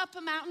start going up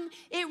a mountain,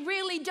 it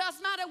really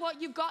does matter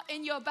what you've got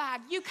in your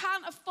bag. You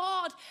can't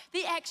afford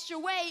the extra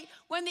weight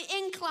when the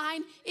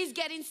incline is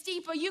getting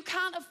steeper. You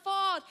can't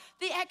afford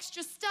the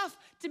extra stuff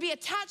to be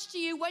attached to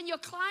you when you're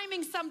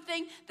climbing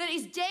something that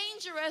is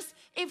dangerous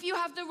if you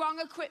have the wrong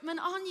equipment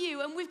on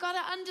you. And we've got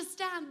to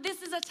understand,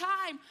 this is a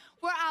time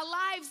where our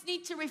lives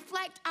need to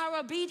reflect our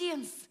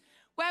obedience.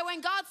 Where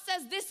when God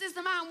says this is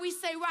the mountain, we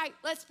say, right,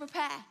 let's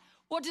prepare.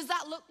 What does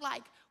that look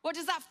like? What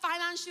does that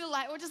financially look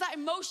like? What does that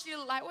emotionally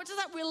look like? What does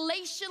that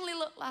relationally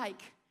look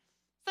like?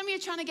 Some of you are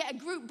trying to get a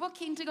group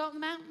booking to go up the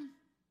mountain.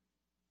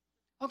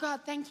 Oh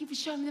God, thank you for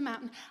showing me the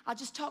mountain. I'll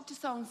just talk to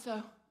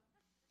so-and-so.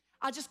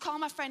 I'll just call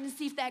my friend and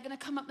see if they're going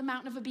to come up the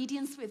mountain of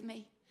obedience with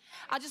me.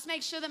 I'll just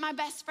make sure that my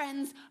best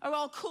friends are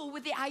all cool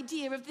with the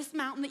idea of this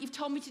mountain that you've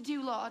told me to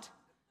do, Lord.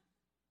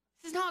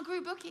 This is not a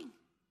group booking.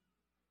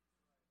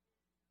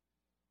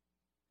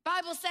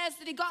 Bible says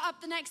that he got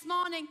up the next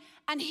morning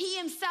and he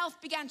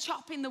himself began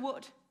chopping the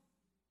wood.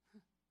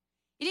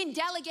 He didn't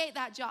delegate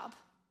that job.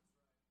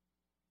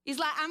 He's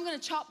like, I'm going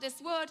to chop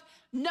this wood,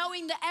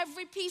 knowing that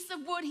every piece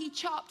of wood he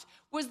chopped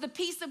was the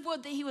piece of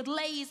wood that he would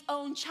lay his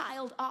own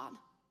child on.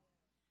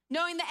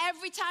 Knowing that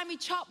every time he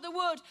chopped the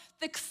wood,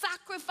 the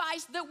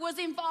sacrifice that was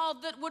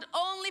involved that would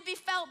only be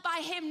felt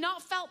by him,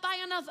 not felt by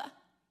another.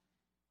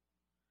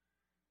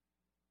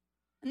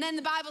 And then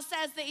the Bible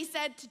says that he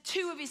said to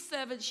 2 of his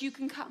servants, you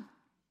can come.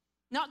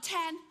 Not 10,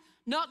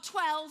 not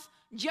 12,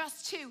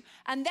 just 2.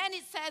 And then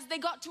it says they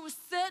got to a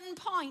certain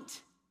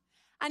point,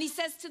 and he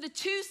says to the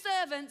 2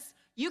 servants,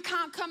 you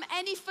can't come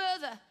any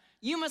further.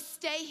 You must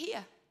stay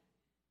here.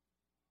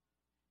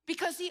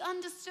 Because he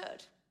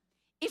understood,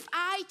 if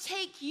I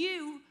take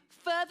you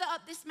further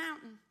up this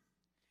mountain,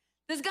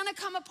 there's going to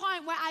come a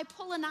point where I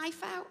pull a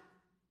knife out,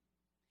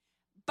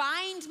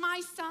 bind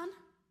my son,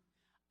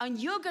 and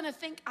you're going to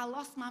think I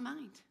lost my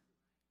mind.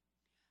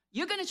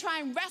 You're going to try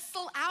and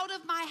wrestle out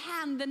of my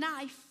hand the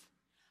knife.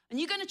 And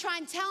you're going to try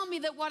and tell me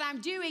that what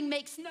I'm doing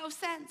makes no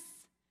sense.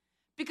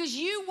 Because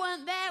you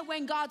weren't there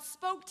when God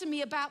spoke to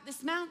me about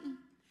this mountain.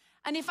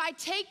 And if I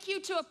take you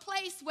to a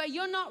place where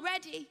you're not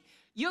ready,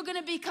 you're going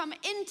to become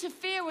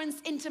interference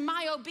into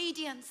my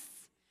obedience.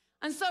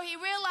 And so he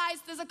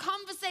realized there's a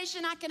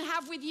conversation I can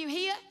have with you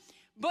here.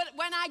 But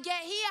when I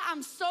get here,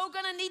 I'm so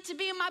going to need to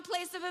be in my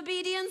place of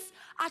obedience.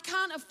 I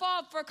can't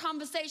afford for a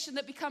conversation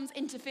that becomes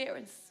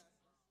interference.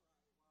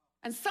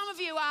 And some of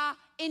you are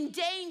in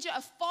danger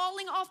of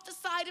falling off the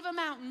side of a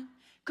mountain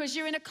because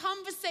you're in a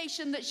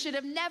conversation that should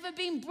have never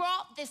been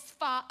brought this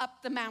far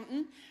up the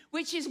mountain,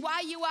 which is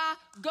why you are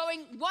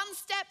going one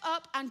step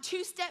up and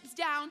two steps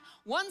down,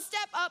 one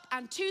step up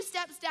and two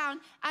steps down,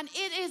 and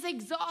it is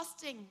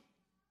exhausting.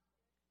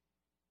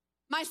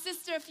 My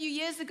sister a few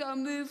years ago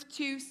moved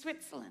to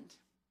Switzerland.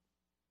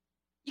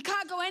 You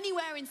can't go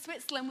anywhere in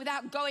Switzerland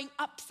without going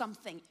up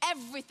something.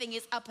 Everything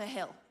is up a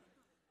hill.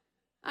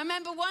 I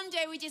remember one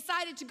day we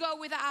decided to go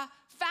with our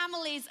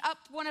families up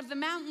one of the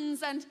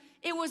mountains, and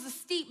it was a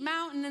steep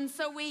mountain, and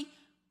so we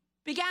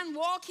began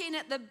walking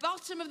at the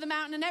bottom of the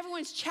mountain, and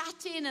everyone's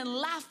chatting and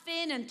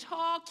laughing and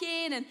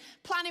talking and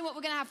planning what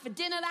we're going to have for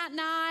dinner that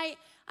night.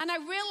 And I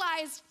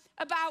realized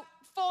about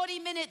 40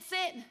 minutes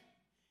in,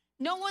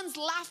 no one's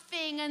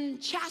laughing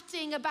and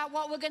chatting about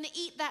what we're going to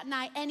eat that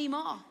night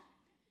anymore.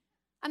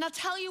 And I'll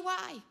tell you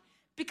why.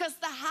 Because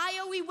the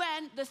higher we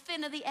went, the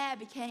thinner the air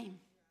became.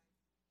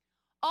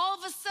 All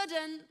of a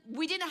sudden,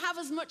 we didn't have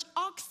as much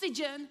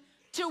oxygen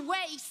to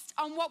waste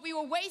on what we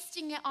were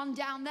wasting it on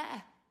down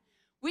there.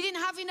 We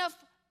didn't have enough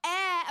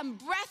air and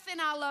breath in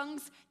our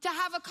lungs to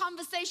have a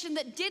conversation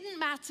that didn't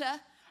matter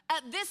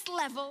at this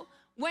level,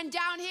 when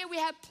down here we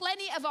had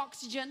plenty of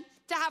oxygen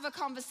to have a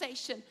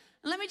conversation.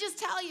 And let me just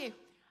tell you,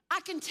 I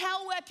can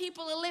tell where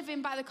people are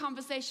living by the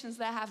conversations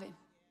they're having.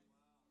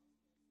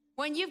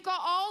 When you've got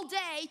all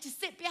day to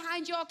sit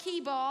behind your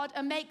keyboard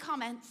and make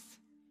comments,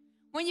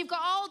 when you've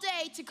got all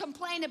day to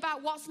complain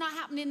about what's not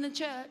happening in the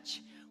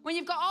church, when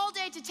you've got all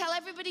day to tell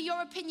everybody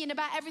your opinion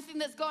about everything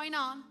that's going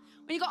on,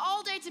 when you've got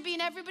all day to be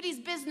in everybody's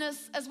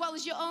business as well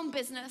as your own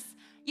business,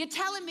 you're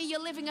telling me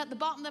you're living at the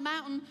bottom of the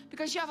mountain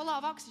because you have a lot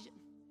of oxygen.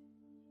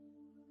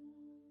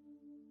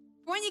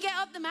 When you get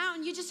up the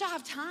mountain, you just don't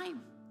have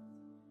time.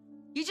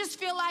 You just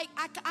feel like,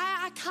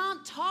 I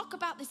can't talk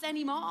about this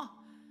anymore.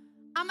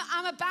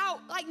 I'm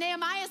about, like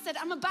Nehemiah said,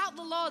 I'm about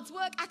the Lord's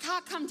work. I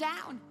can't come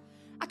down.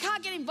 I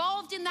can't get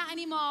involved in that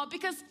anymore,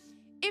 because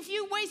if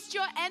you waste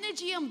your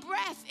energy and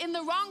breath in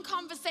the wrong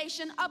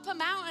conversation up a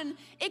mountain,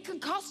 it can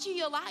cost you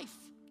your life.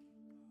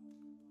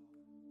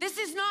 This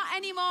is not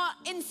anymore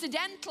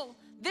incidental.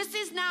 This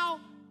is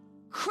now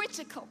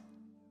critical.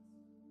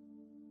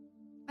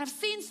 I've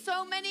seen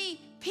so many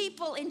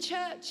people in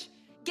church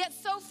get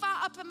so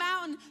far up a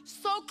mountain,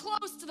 so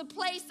close to the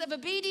place of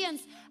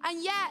obedience,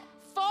 and yet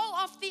fall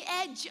off the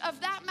edge of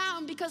that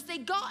mountain because they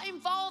got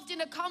involved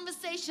in a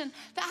conversation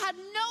that had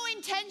no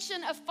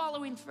intention of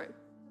following through.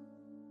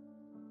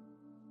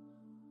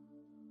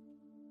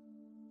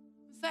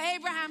 So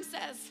Abraham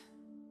says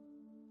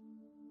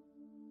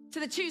to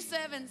the two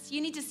servants, you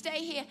need to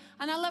stay here.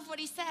 And I love what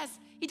he says.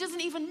 He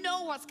doesn't even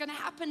know what's going to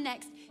happen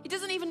next. He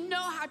doesn't even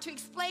know how to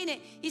explain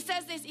it. He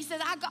says this, he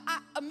says,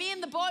 me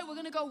and the boy, we're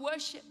going to go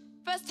worship.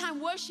 First time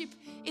worship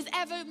is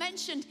ever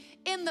mentioned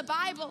in the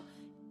Bible,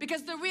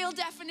 because the real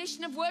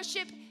definition of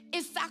worship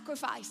is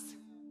sacrifice.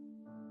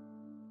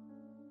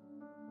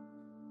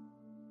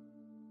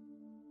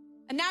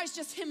 And now it's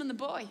just him and the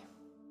boy.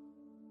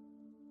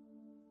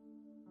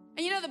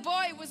 And you know, the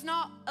boy was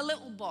not a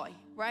little boy,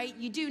 right?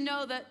 You do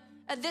know that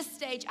at this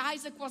stage,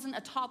 Isaac wasn't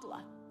a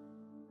toddler,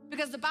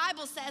 because the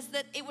Bible says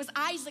that it was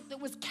Isaac that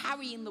was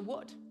carrying the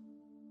wood.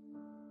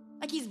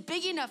 Like, he's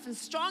big enough and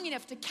strong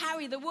enough to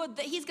carry the wood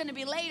that he's going to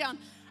be laid on.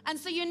 And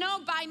so you know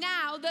by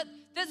now that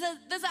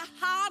there's a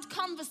hard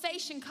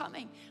conversation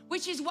coming,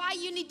 which is why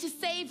you need to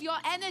save your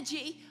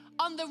energy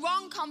on the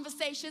wrong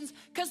conversations,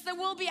 because there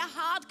will be a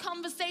hard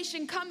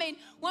conversation coming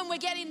when we're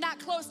getting that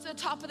close to the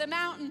top of the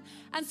mountain.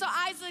 And so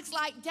Isaac's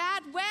like,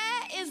 Dad,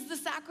 where is the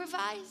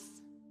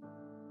sacrifice?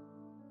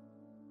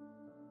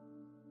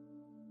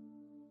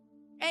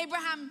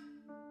 Abraham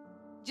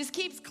just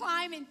keeps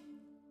climbing,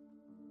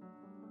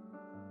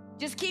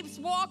 just keeps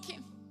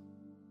walking,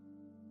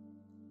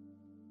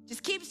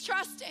 just keeps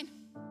trusting.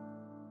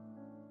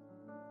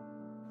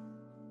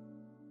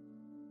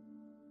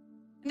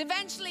 And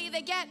eventually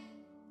they get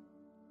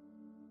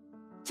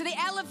to the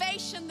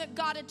elevation that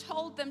God had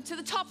told them, to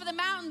the top of the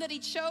mountain that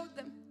he'd showed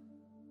them.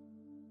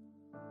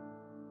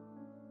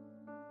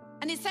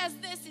 And it says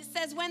this, it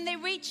says, when they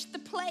reached the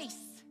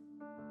place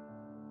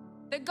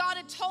that God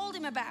had told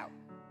him about,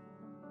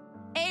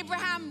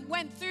 Abraham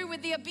went through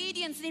with the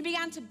obedience, and he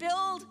began to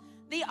build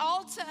the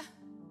altar,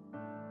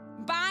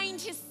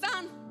 bind his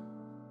son.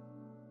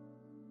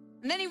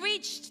 And then he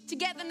reached to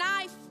get the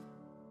knife.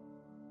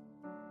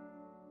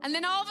 And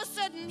then all of a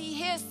sudden he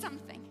hears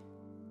something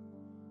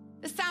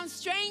that sounds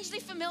strangely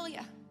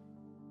familiar.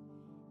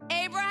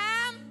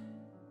 Abraham,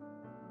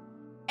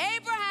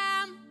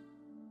 Abraham.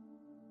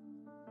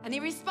 And he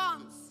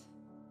responds,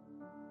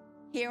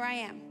 here I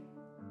am.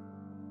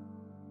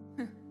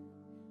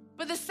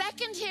 But the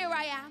second here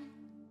I am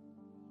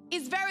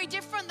is very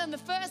different than the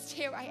first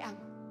here I am.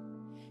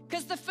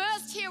 Because the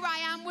first here I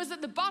am was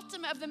at the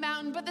bottom of the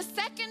mountain, but the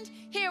second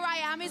here I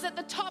am is at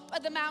the top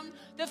of the mountain.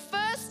 The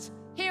first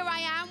here I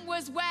am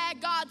was where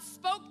God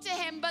spoke to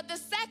him, but the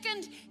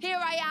second here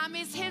I am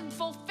is him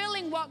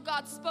fulfilling what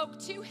God spoke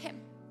to him.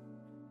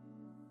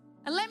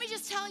 And let me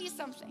just tell you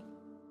something.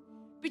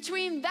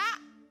 Between that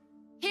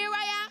here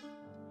I am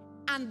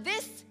and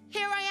this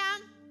here I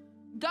am,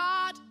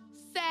 God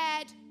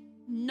said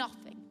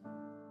nothing.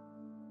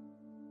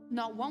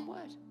 Not one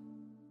word.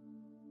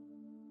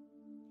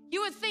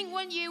 You would think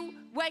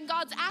when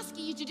God's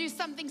asking you to do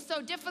something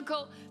so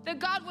difficult, that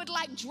God would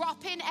like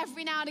drop in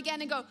every now and again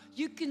and go,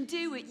 you can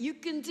do it, you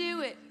can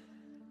do it.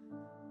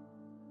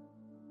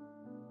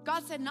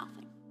 God said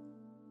nothing.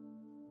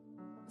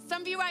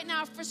 Some of you right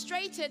now are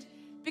frustrated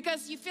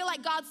because you feel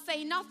like God's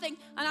saying nothing,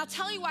 and I'll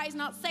tell you why he's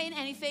not saying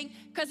anything,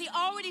 because he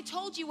already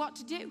told you what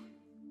to do.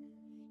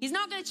 He's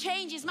not going to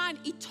change his mind.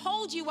 He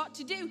told you what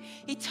to do.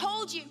 He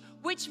told you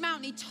which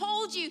mountain. He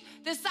told you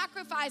the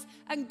sacrifice.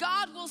 And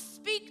God will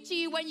speak to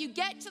you when you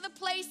get to the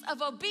place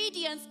of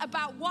obedience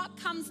about what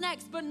comes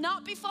next, but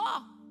not before.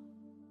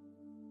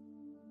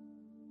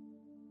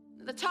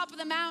 At the top of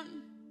the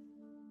mountain,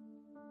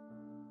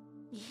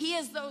 he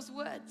hears those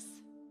words.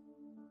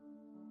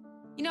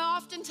 You know,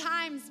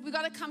 oftentimes we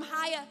got to come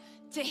higher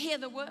to hear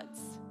the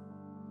words.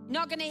 You're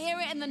not going to hear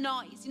it in the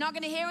noise. You're not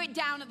going to hear it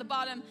down at the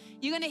bottom.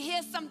 You're going to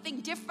hear something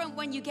different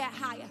when you get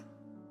higher.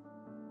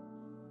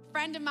 A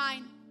friend of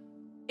mine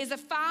is a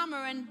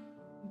farmer and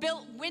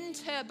built wind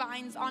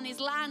turbines on his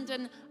land,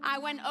 and I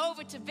went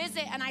over to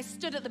visit and I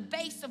stood at the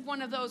base of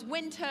one of those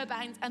wind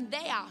turbines, and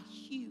they are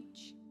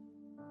huge.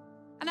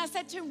 And I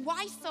said to him,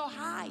 why so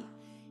high?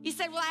 He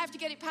said, well, I have to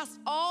get it past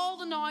all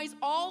the noise,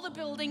 all the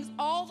buildings,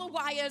 all the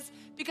wires,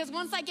 because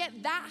once I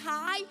get that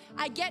high,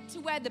 I get to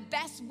where the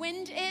best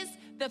wind is,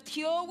 the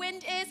pure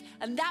wind is,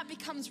 and that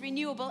becomes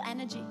renewable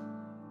energy.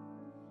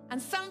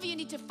 And some of you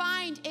need to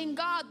find in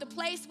God the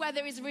place where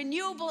there is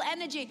renewable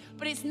energy,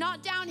 but it's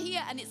not down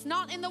here, and it's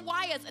not in the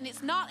wires, and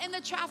it's not in the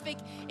traffic.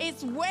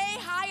 It's way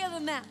higher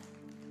than that.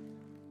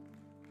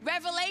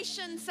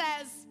 Revelation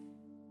says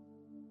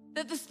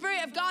that the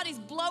Spirit of God is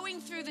blowing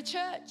through the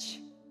church.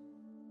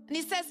 And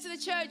he says to the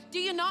church, do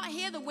you not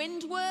hear the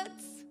wind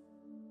words?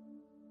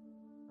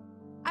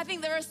 I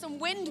think there are some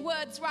wind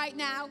words right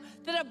now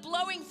that are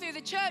blowing through the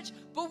church,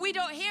 but we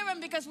don't hear them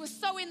because we're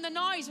so in the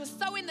noise, we're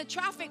so in the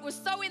traffic, we're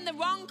so in the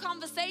wrong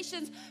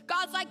conversations.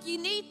 God's like, you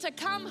need to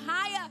come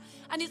higher.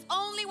 And it's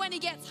only when he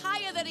gets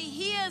higher that he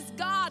hears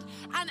God.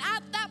 And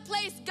at that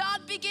place,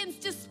 God begins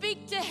to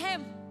speak to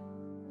him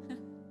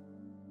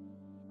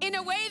in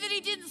a way that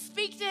he didn't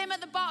speak to him at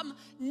the bottom.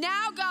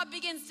 Now God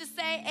begins to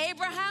say,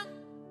 Abraham,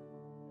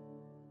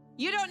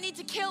 you don't need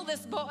to kill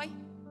this boy.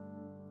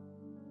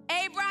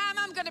 Abraham,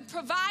 I'm going to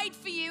provide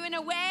for you in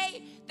a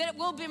way that it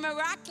will be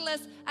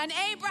miraculous. And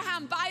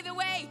Abraham, by the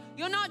way,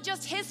 you're not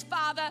just his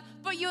father,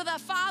 but you're the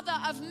father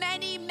of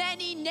many,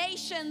 many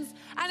nations.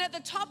 And at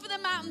the top of the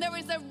mountain, there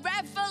is a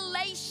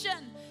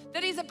revelation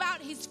that is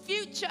about his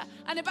future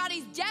and about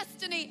his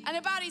destiny and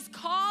about his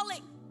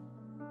calling.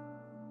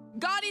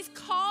 God is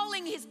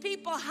calling his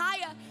people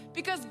higher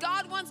because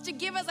God wants to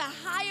give us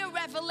a higher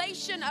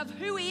revelation of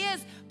who he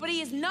is, but he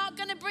is not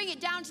going to bring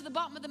it down to the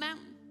bottom of the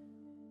mountain.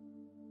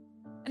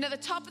 And at the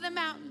top of the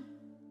mountain,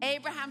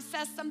 Abraham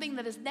says something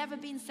that has never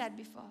been said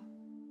before.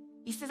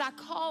 He says, I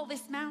call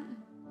this mountain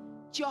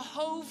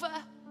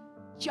Jehovah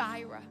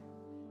Jireh.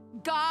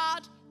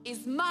 God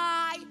is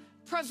my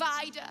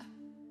provider.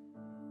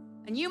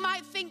 And you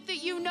might think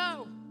that you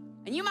know,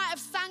 and you might have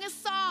sang a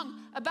song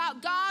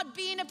about God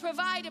being a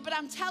provider, but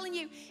I'm telling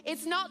you,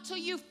 it's not till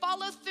you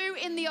follow through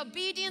in the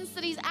obedience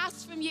that he's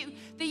asked from you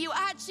that you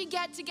actually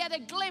get a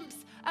glimpse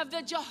of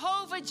the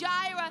Jehovah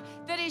Jireh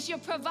that is your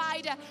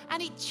provider.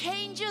 And it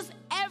changes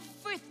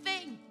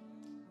everything.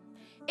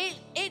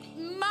 It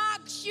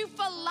marks you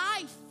for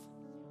life.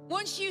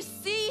 Once you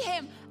see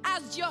him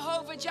as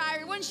Jehovah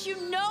Jireh, once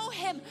you know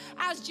him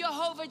as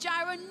Jehovah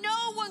Jireh,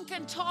 no one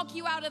can talk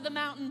you out of the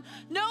mountain.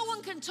 No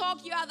one can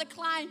talk you out of the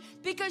climb,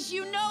 because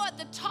you know at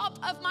the top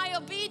of my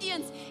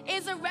obedience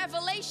is a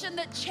revelation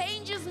that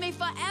changes me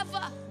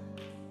forever.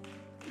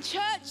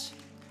 Church,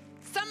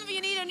 some of you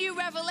need a new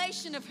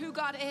revelation of who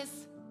God is.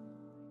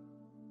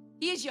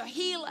 He is your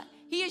healer.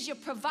 He is your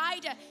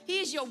provider. He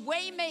is your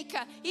way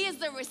maker. He is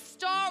the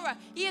restorer.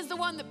 He is the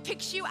one that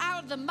picks you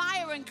out of the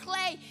mire and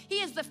clay. He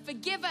is the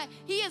forgiver.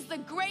 He is the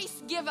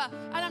grace giver.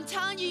 And I'm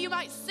telling you, you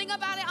might sing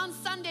about it on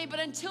Sunday,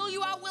 but until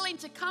you are willing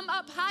to come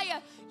up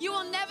higher, you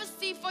will never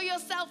see for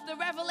yourself the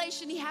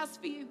revelation he has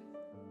for you.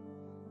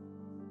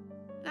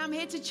 And I'm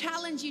here to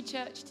challenge you,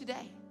 church,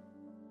 today.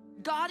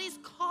 God is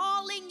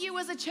calling you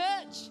as a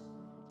church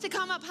to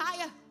come up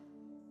higher.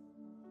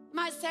 You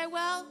might say,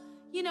 well,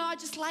 you know, I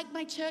just like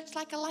my church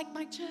like I like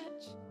my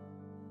church.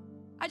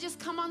 I just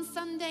come on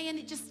Sunday and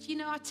it just, you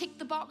know, I tick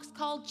the box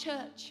called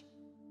church.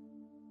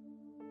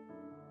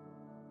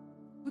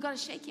 We've got to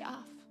shake it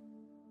off.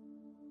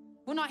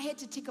 We're not here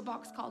to tick a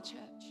box called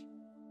church.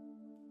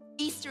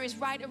 Easter is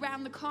right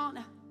around the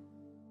corner.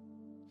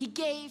 He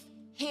gave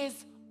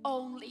his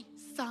only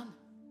son.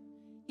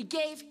 He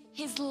gave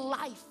his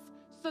life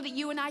so that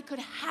you and I could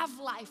have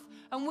life.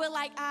 And we're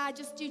like, I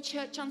just do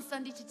church on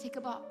Sunday to tick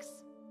a box.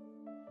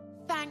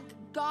 Thank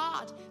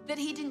God that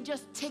he didn't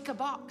just tick a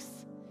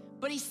box,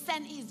 but he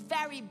sent his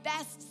very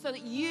best so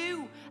that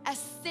you, a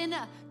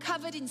sinner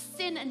covered in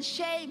sin and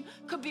shame,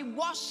 could be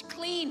washed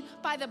clean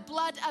by the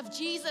blood of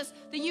Jesus,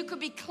 that you could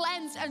be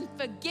cleansed and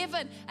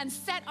forgiven and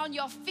set on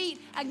your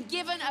feet and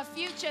given a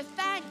future.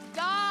 Thank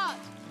God.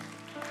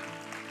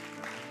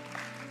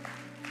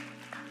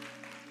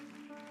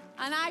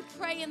 And I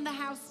pray in the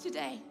house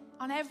today,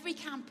 on every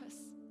campus,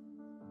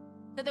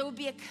 that there will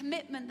be a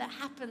commitment that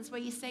happens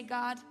where you say,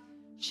 God,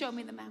 show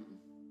me the mountain.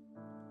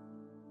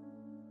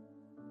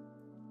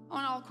 I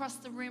want all across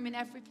the room, in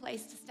every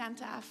place, to stand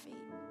to our feet.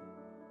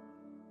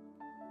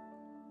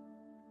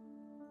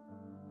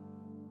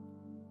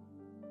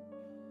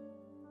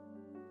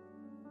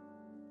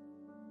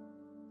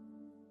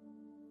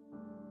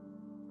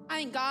 I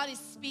think God is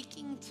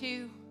speaking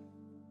to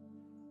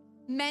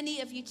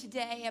many of you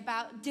today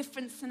about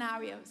different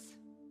scenarios.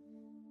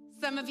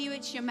 Some of you,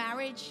 it's your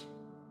marriage.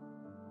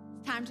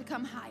 It's time to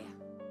come higher.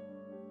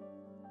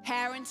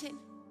 Parenting,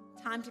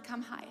 time to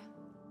come higher.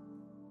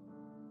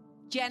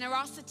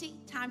 Generosity,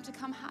 time to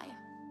come higher.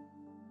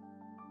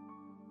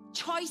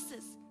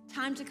 Choices,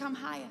 time to come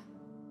higher.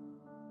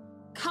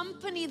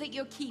 Company that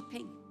you're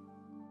keeping,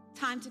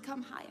 time to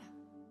come higher.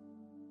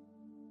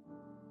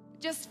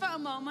 Just for a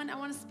moment, I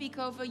want to speak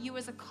over you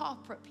as a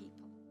corporate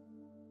people.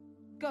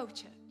 Go,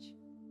 church.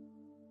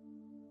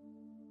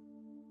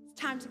 It's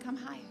time to come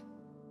higher.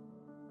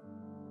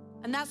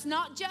 And that's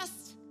not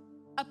just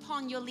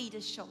upon your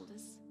leaders'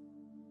 shoulders.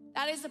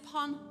 That is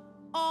upon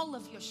all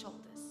of your shoulders.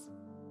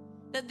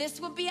 That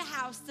this would be a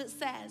house that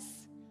says,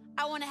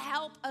 I want to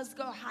help us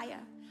go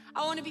higher.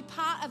 I want to be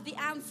part of the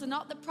answer,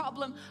 not the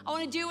problem. I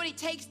want to do what it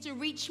takes to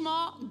reach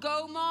more,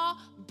 go more,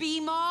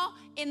 be more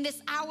in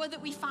this hour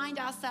that we find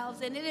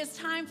ourselves in. It is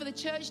time for the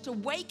church to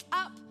wake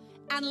up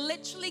and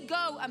literally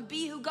go and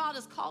be who God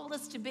has called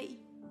us to be.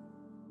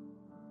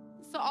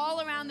 So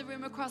all around the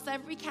room, across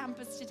every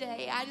campus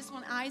today, I just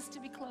want eyes to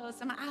be closed.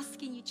 I'm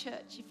asking you,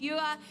 church, if you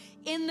are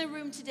in the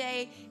room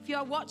today, if you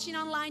are watching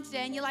online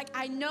today, and you're like,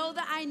 I know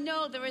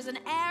there is an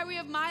area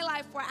of my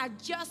life where I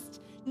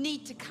just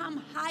need to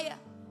come higher.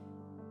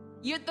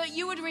 That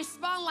you would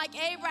respond like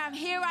Abraham,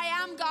 here I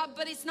am, God,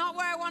 but it's not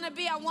where I want to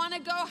be. I want to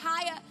go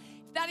higher.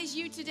 If that is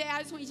you today, I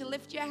just want you to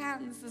lift your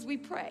hands as we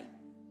pray.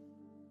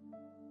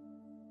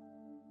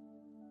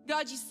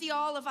 God, you see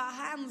all of our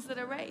hands that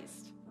are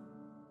raised.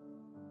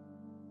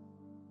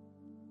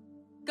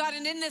 God,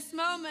 and in this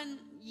moment,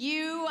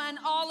 you and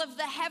all of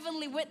the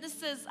heavenly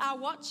witnesses are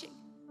watching.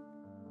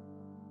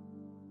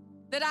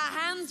 That our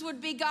hands would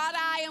be, God,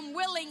 I am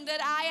willing,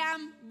 that I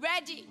am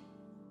ready.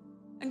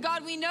 And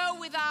God, we know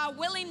with our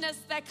willingness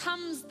there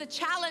comes the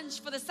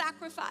challenge for the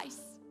sacrifice.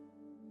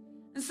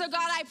 And so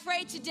God, I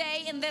pray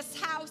today in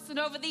this house and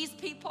over these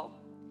people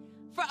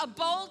for a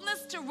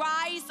boldness to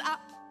rise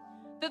up,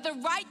 that the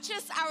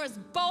righteous are as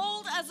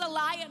bold as a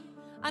lion.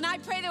 And I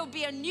pray there will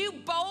be a new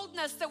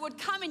boldness that would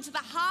come into the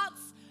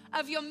hearts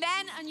of your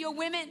men and your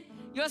women,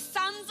 your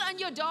sons and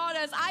your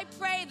daughters. I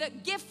pray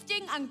that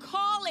gifting and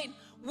calling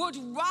would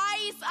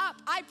rise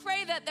up. I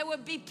pray that there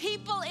would be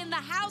people in the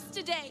house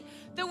today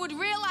that would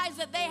realize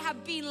that they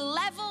have been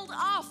leveled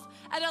off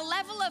at a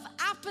level of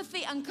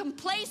apathy and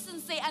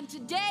complacency, and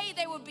today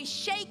they would be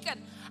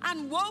shaken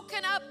and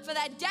woken up for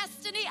their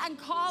destiny and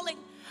calling.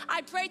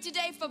 I pray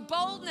today for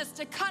boldness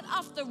to cut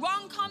off the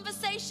wrong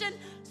conversation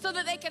so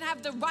that they can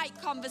have the right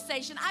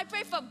conversation. I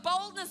pray for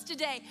boldness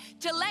today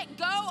to let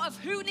go of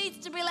who needs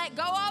to be let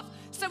go of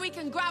so we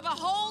can grab a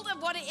hold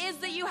of what it is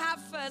that you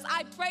have for us.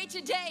 I pray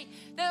today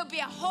there will be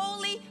a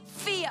holy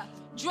fear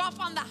drop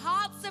on the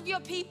hearts of your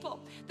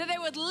people, that they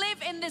would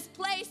live in this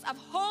place of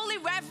holy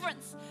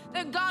reverence,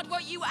 that God,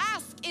 what you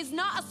ask is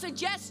not a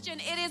suggestion,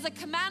 it is a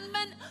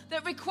commandment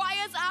that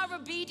requires our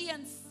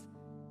obedience.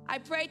 I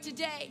pray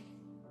today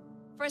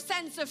for a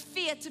sense of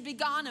fear to be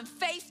gone and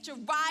faith to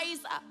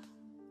rise up.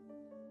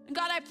 And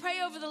God, I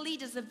pray over the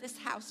leaders of this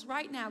house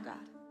right now, God.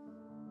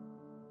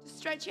 Just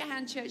stretch your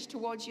hand, church,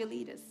 towards your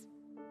leaders.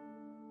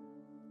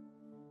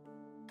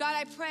 God,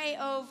 I pray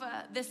over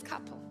this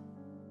couple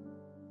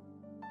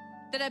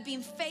that have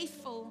been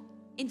faithful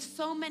in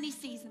so many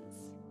seasons,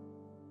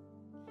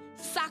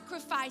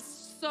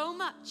 sacrificed so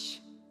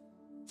much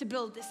to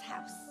build this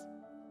house,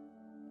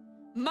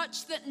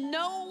 much that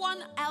no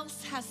one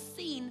else has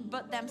seen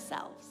but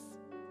themselves.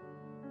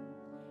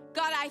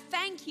 God, I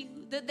thank you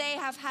that they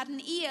have had an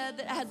ear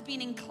that has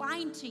been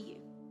inclined to you.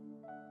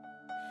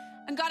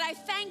 And God, I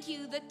thank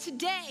you that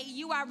today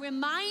you are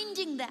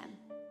reminding them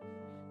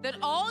that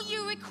all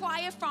you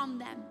require from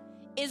them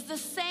is the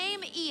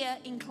same ear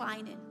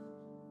inclining.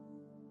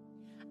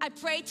 I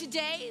pray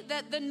today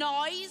that the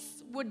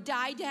noise would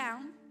die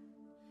down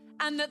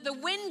and that the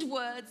wind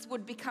words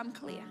would become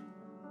clear.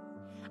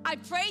 I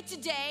pray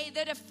today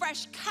that a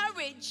fresh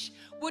courage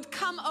would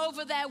come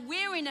over their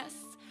weariness.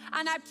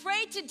 And I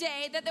pray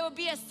today that there would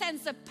be a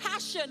sense of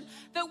passion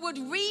that would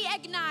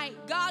reignite,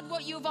 God,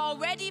 what you've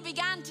already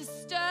began to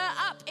stir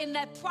up in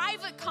their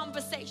private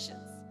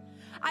conversations.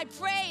 I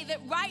pray that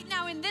right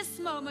now in this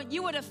moment,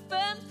 you would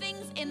affirm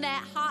things in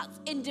their hearts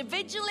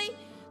individually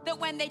that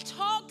when they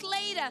talk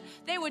later,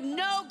 they would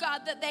know,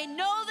 God, that they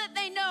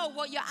know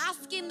what you're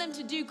asking them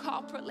to do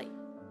corporately.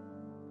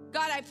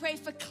 God, I pray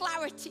for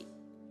clarity.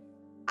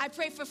 I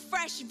pray for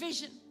fresh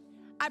vision.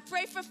 I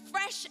pray for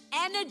fresh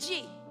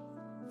energy.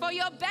 For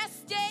your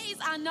best days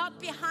are not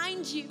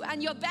behind you,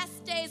 and your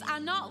best days are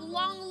not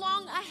long,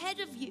 long ahead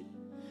of you.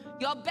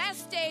 Your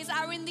best days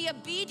are in the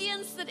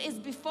obedience that is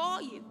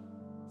before you,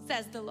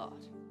 says the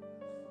Lord.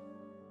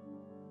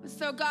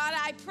 So God,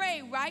 I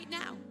pray right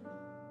now,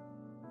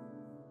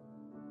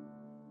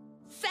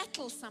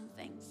 settle some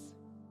things.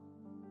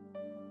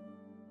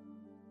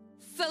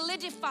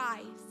 Solidify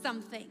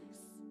some things.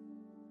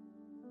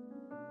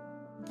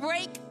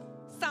 Break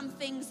some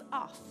things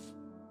off.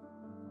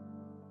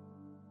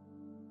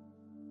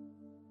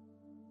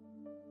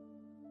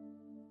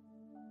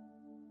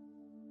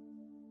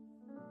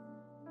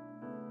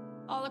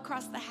 All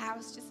across the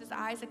house, just as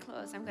eyes are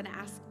closed, I'm going to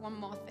ask one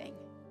more thing.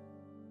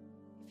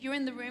 If you're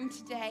in the room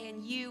today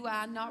and you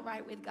are not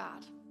right with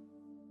God,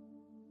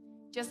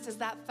 just as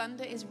that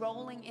thunder is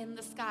rolling in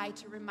the sky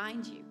to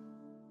remind you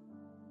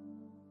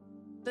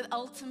that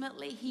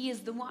ultimately He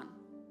is the one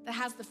that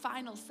has the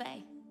final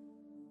say.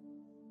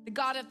 The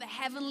God of the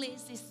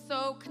heavenlies is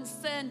so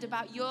concerned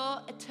about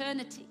your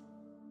eternity.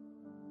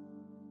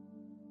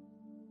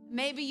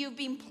 Maybe you've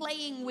been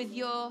playing with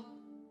your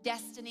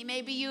destiny.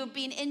 Maybe you have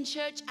been in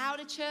church, out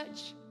of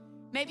church.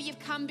 Maybe you've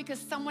come because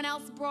someone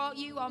else brought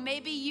you, or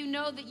maybe you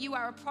know that you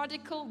are a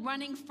prodigal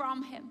running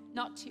from Him,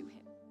 not to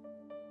Him.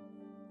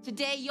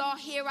 Today, your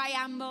here I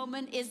am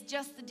moment is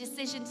just the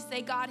decision to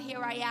say, God,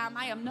 here I am.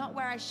 I am not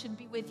where I should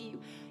be with you.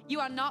 You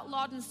are not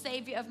Lord and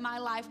Savior of my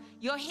life.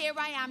 Your here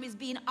I am is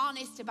being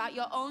honest about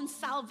your own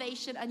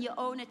salvation and your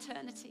own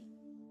eternity.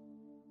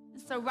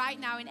 And so right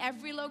now, in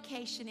every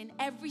location, in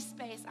every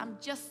space, I'm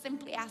just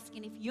simply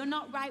asking, if you're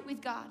not right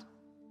with God,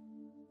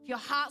 if your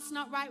heart's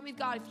not right with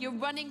God, if you're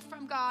running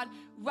from God,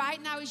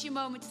 right now is your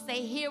moment to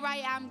say, here I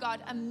am,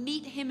 God, and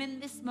meet Him in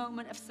this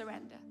moment of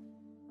surrender.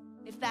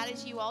 If that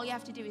is you, all you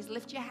have to do is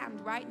lift your hand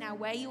right now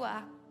where you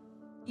are.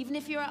 Even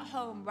if you're at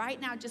home, right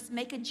now, just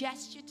make a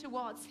gesture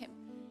towards Him.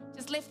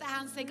 Just lift the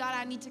hand and say, God,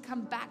 I need to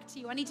come back to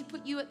you. I need to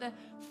put you at the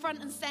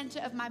front and center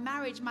of my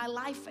marriage, my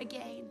life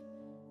again.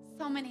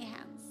 So many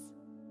hands.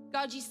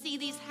 God, you see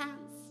these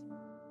hands.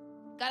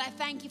 God, I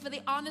thank you for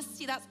the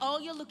honesty. That's all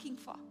you're looking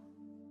for.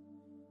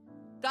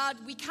 God,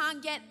 we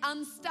can't get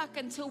unstuck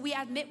until we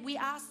admit we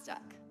are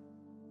stuck.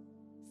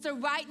 So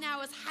right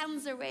now, as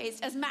hands are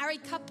raised, as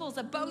married couples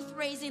are both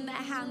raising their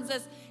hands,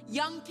 as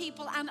young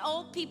people and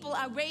old people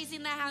are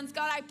raising their hands,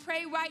 God, I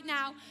pray right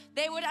now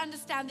they would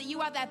understand that you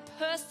are their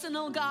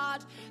personal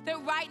God,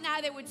 that right now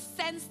they would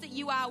sense that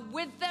you are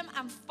with them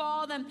and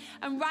for them.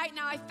 And right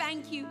now, I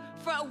thank you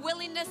for a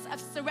willingness of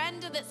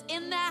surrender that's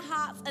in their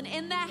hearts and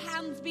in their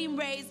hands being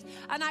raised.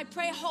 And I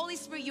pray, Holy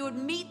Spirit, you would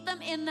meet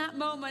them in that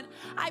moment.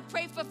 I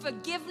pray for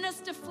forgiveness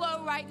to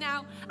flow right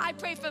now. I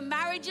pray for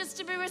marriages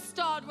to be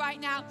restored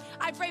right now.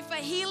 I pray for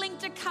healing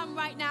to come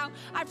right now.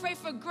 I pray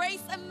for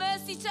grace and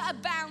mercy to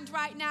abound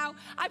right now.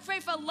 I pray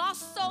for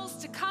lost souls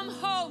to come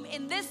home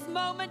in this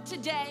moment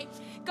today.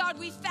 God,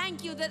 we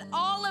thank you that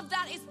all of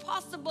that is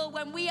possible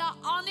when we are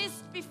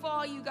honest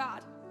before you,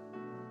 God.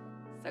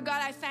 So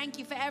God, I thank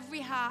you for every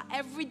heart,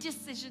 every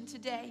decision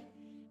today.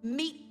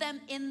 Meet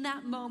them in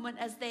that moment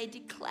as they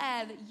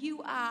declare that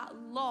you are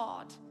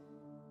Lord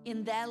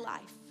in their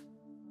life.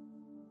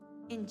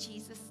 In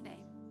Jesus' name,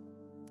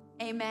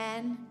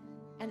 amen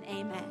and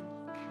amen.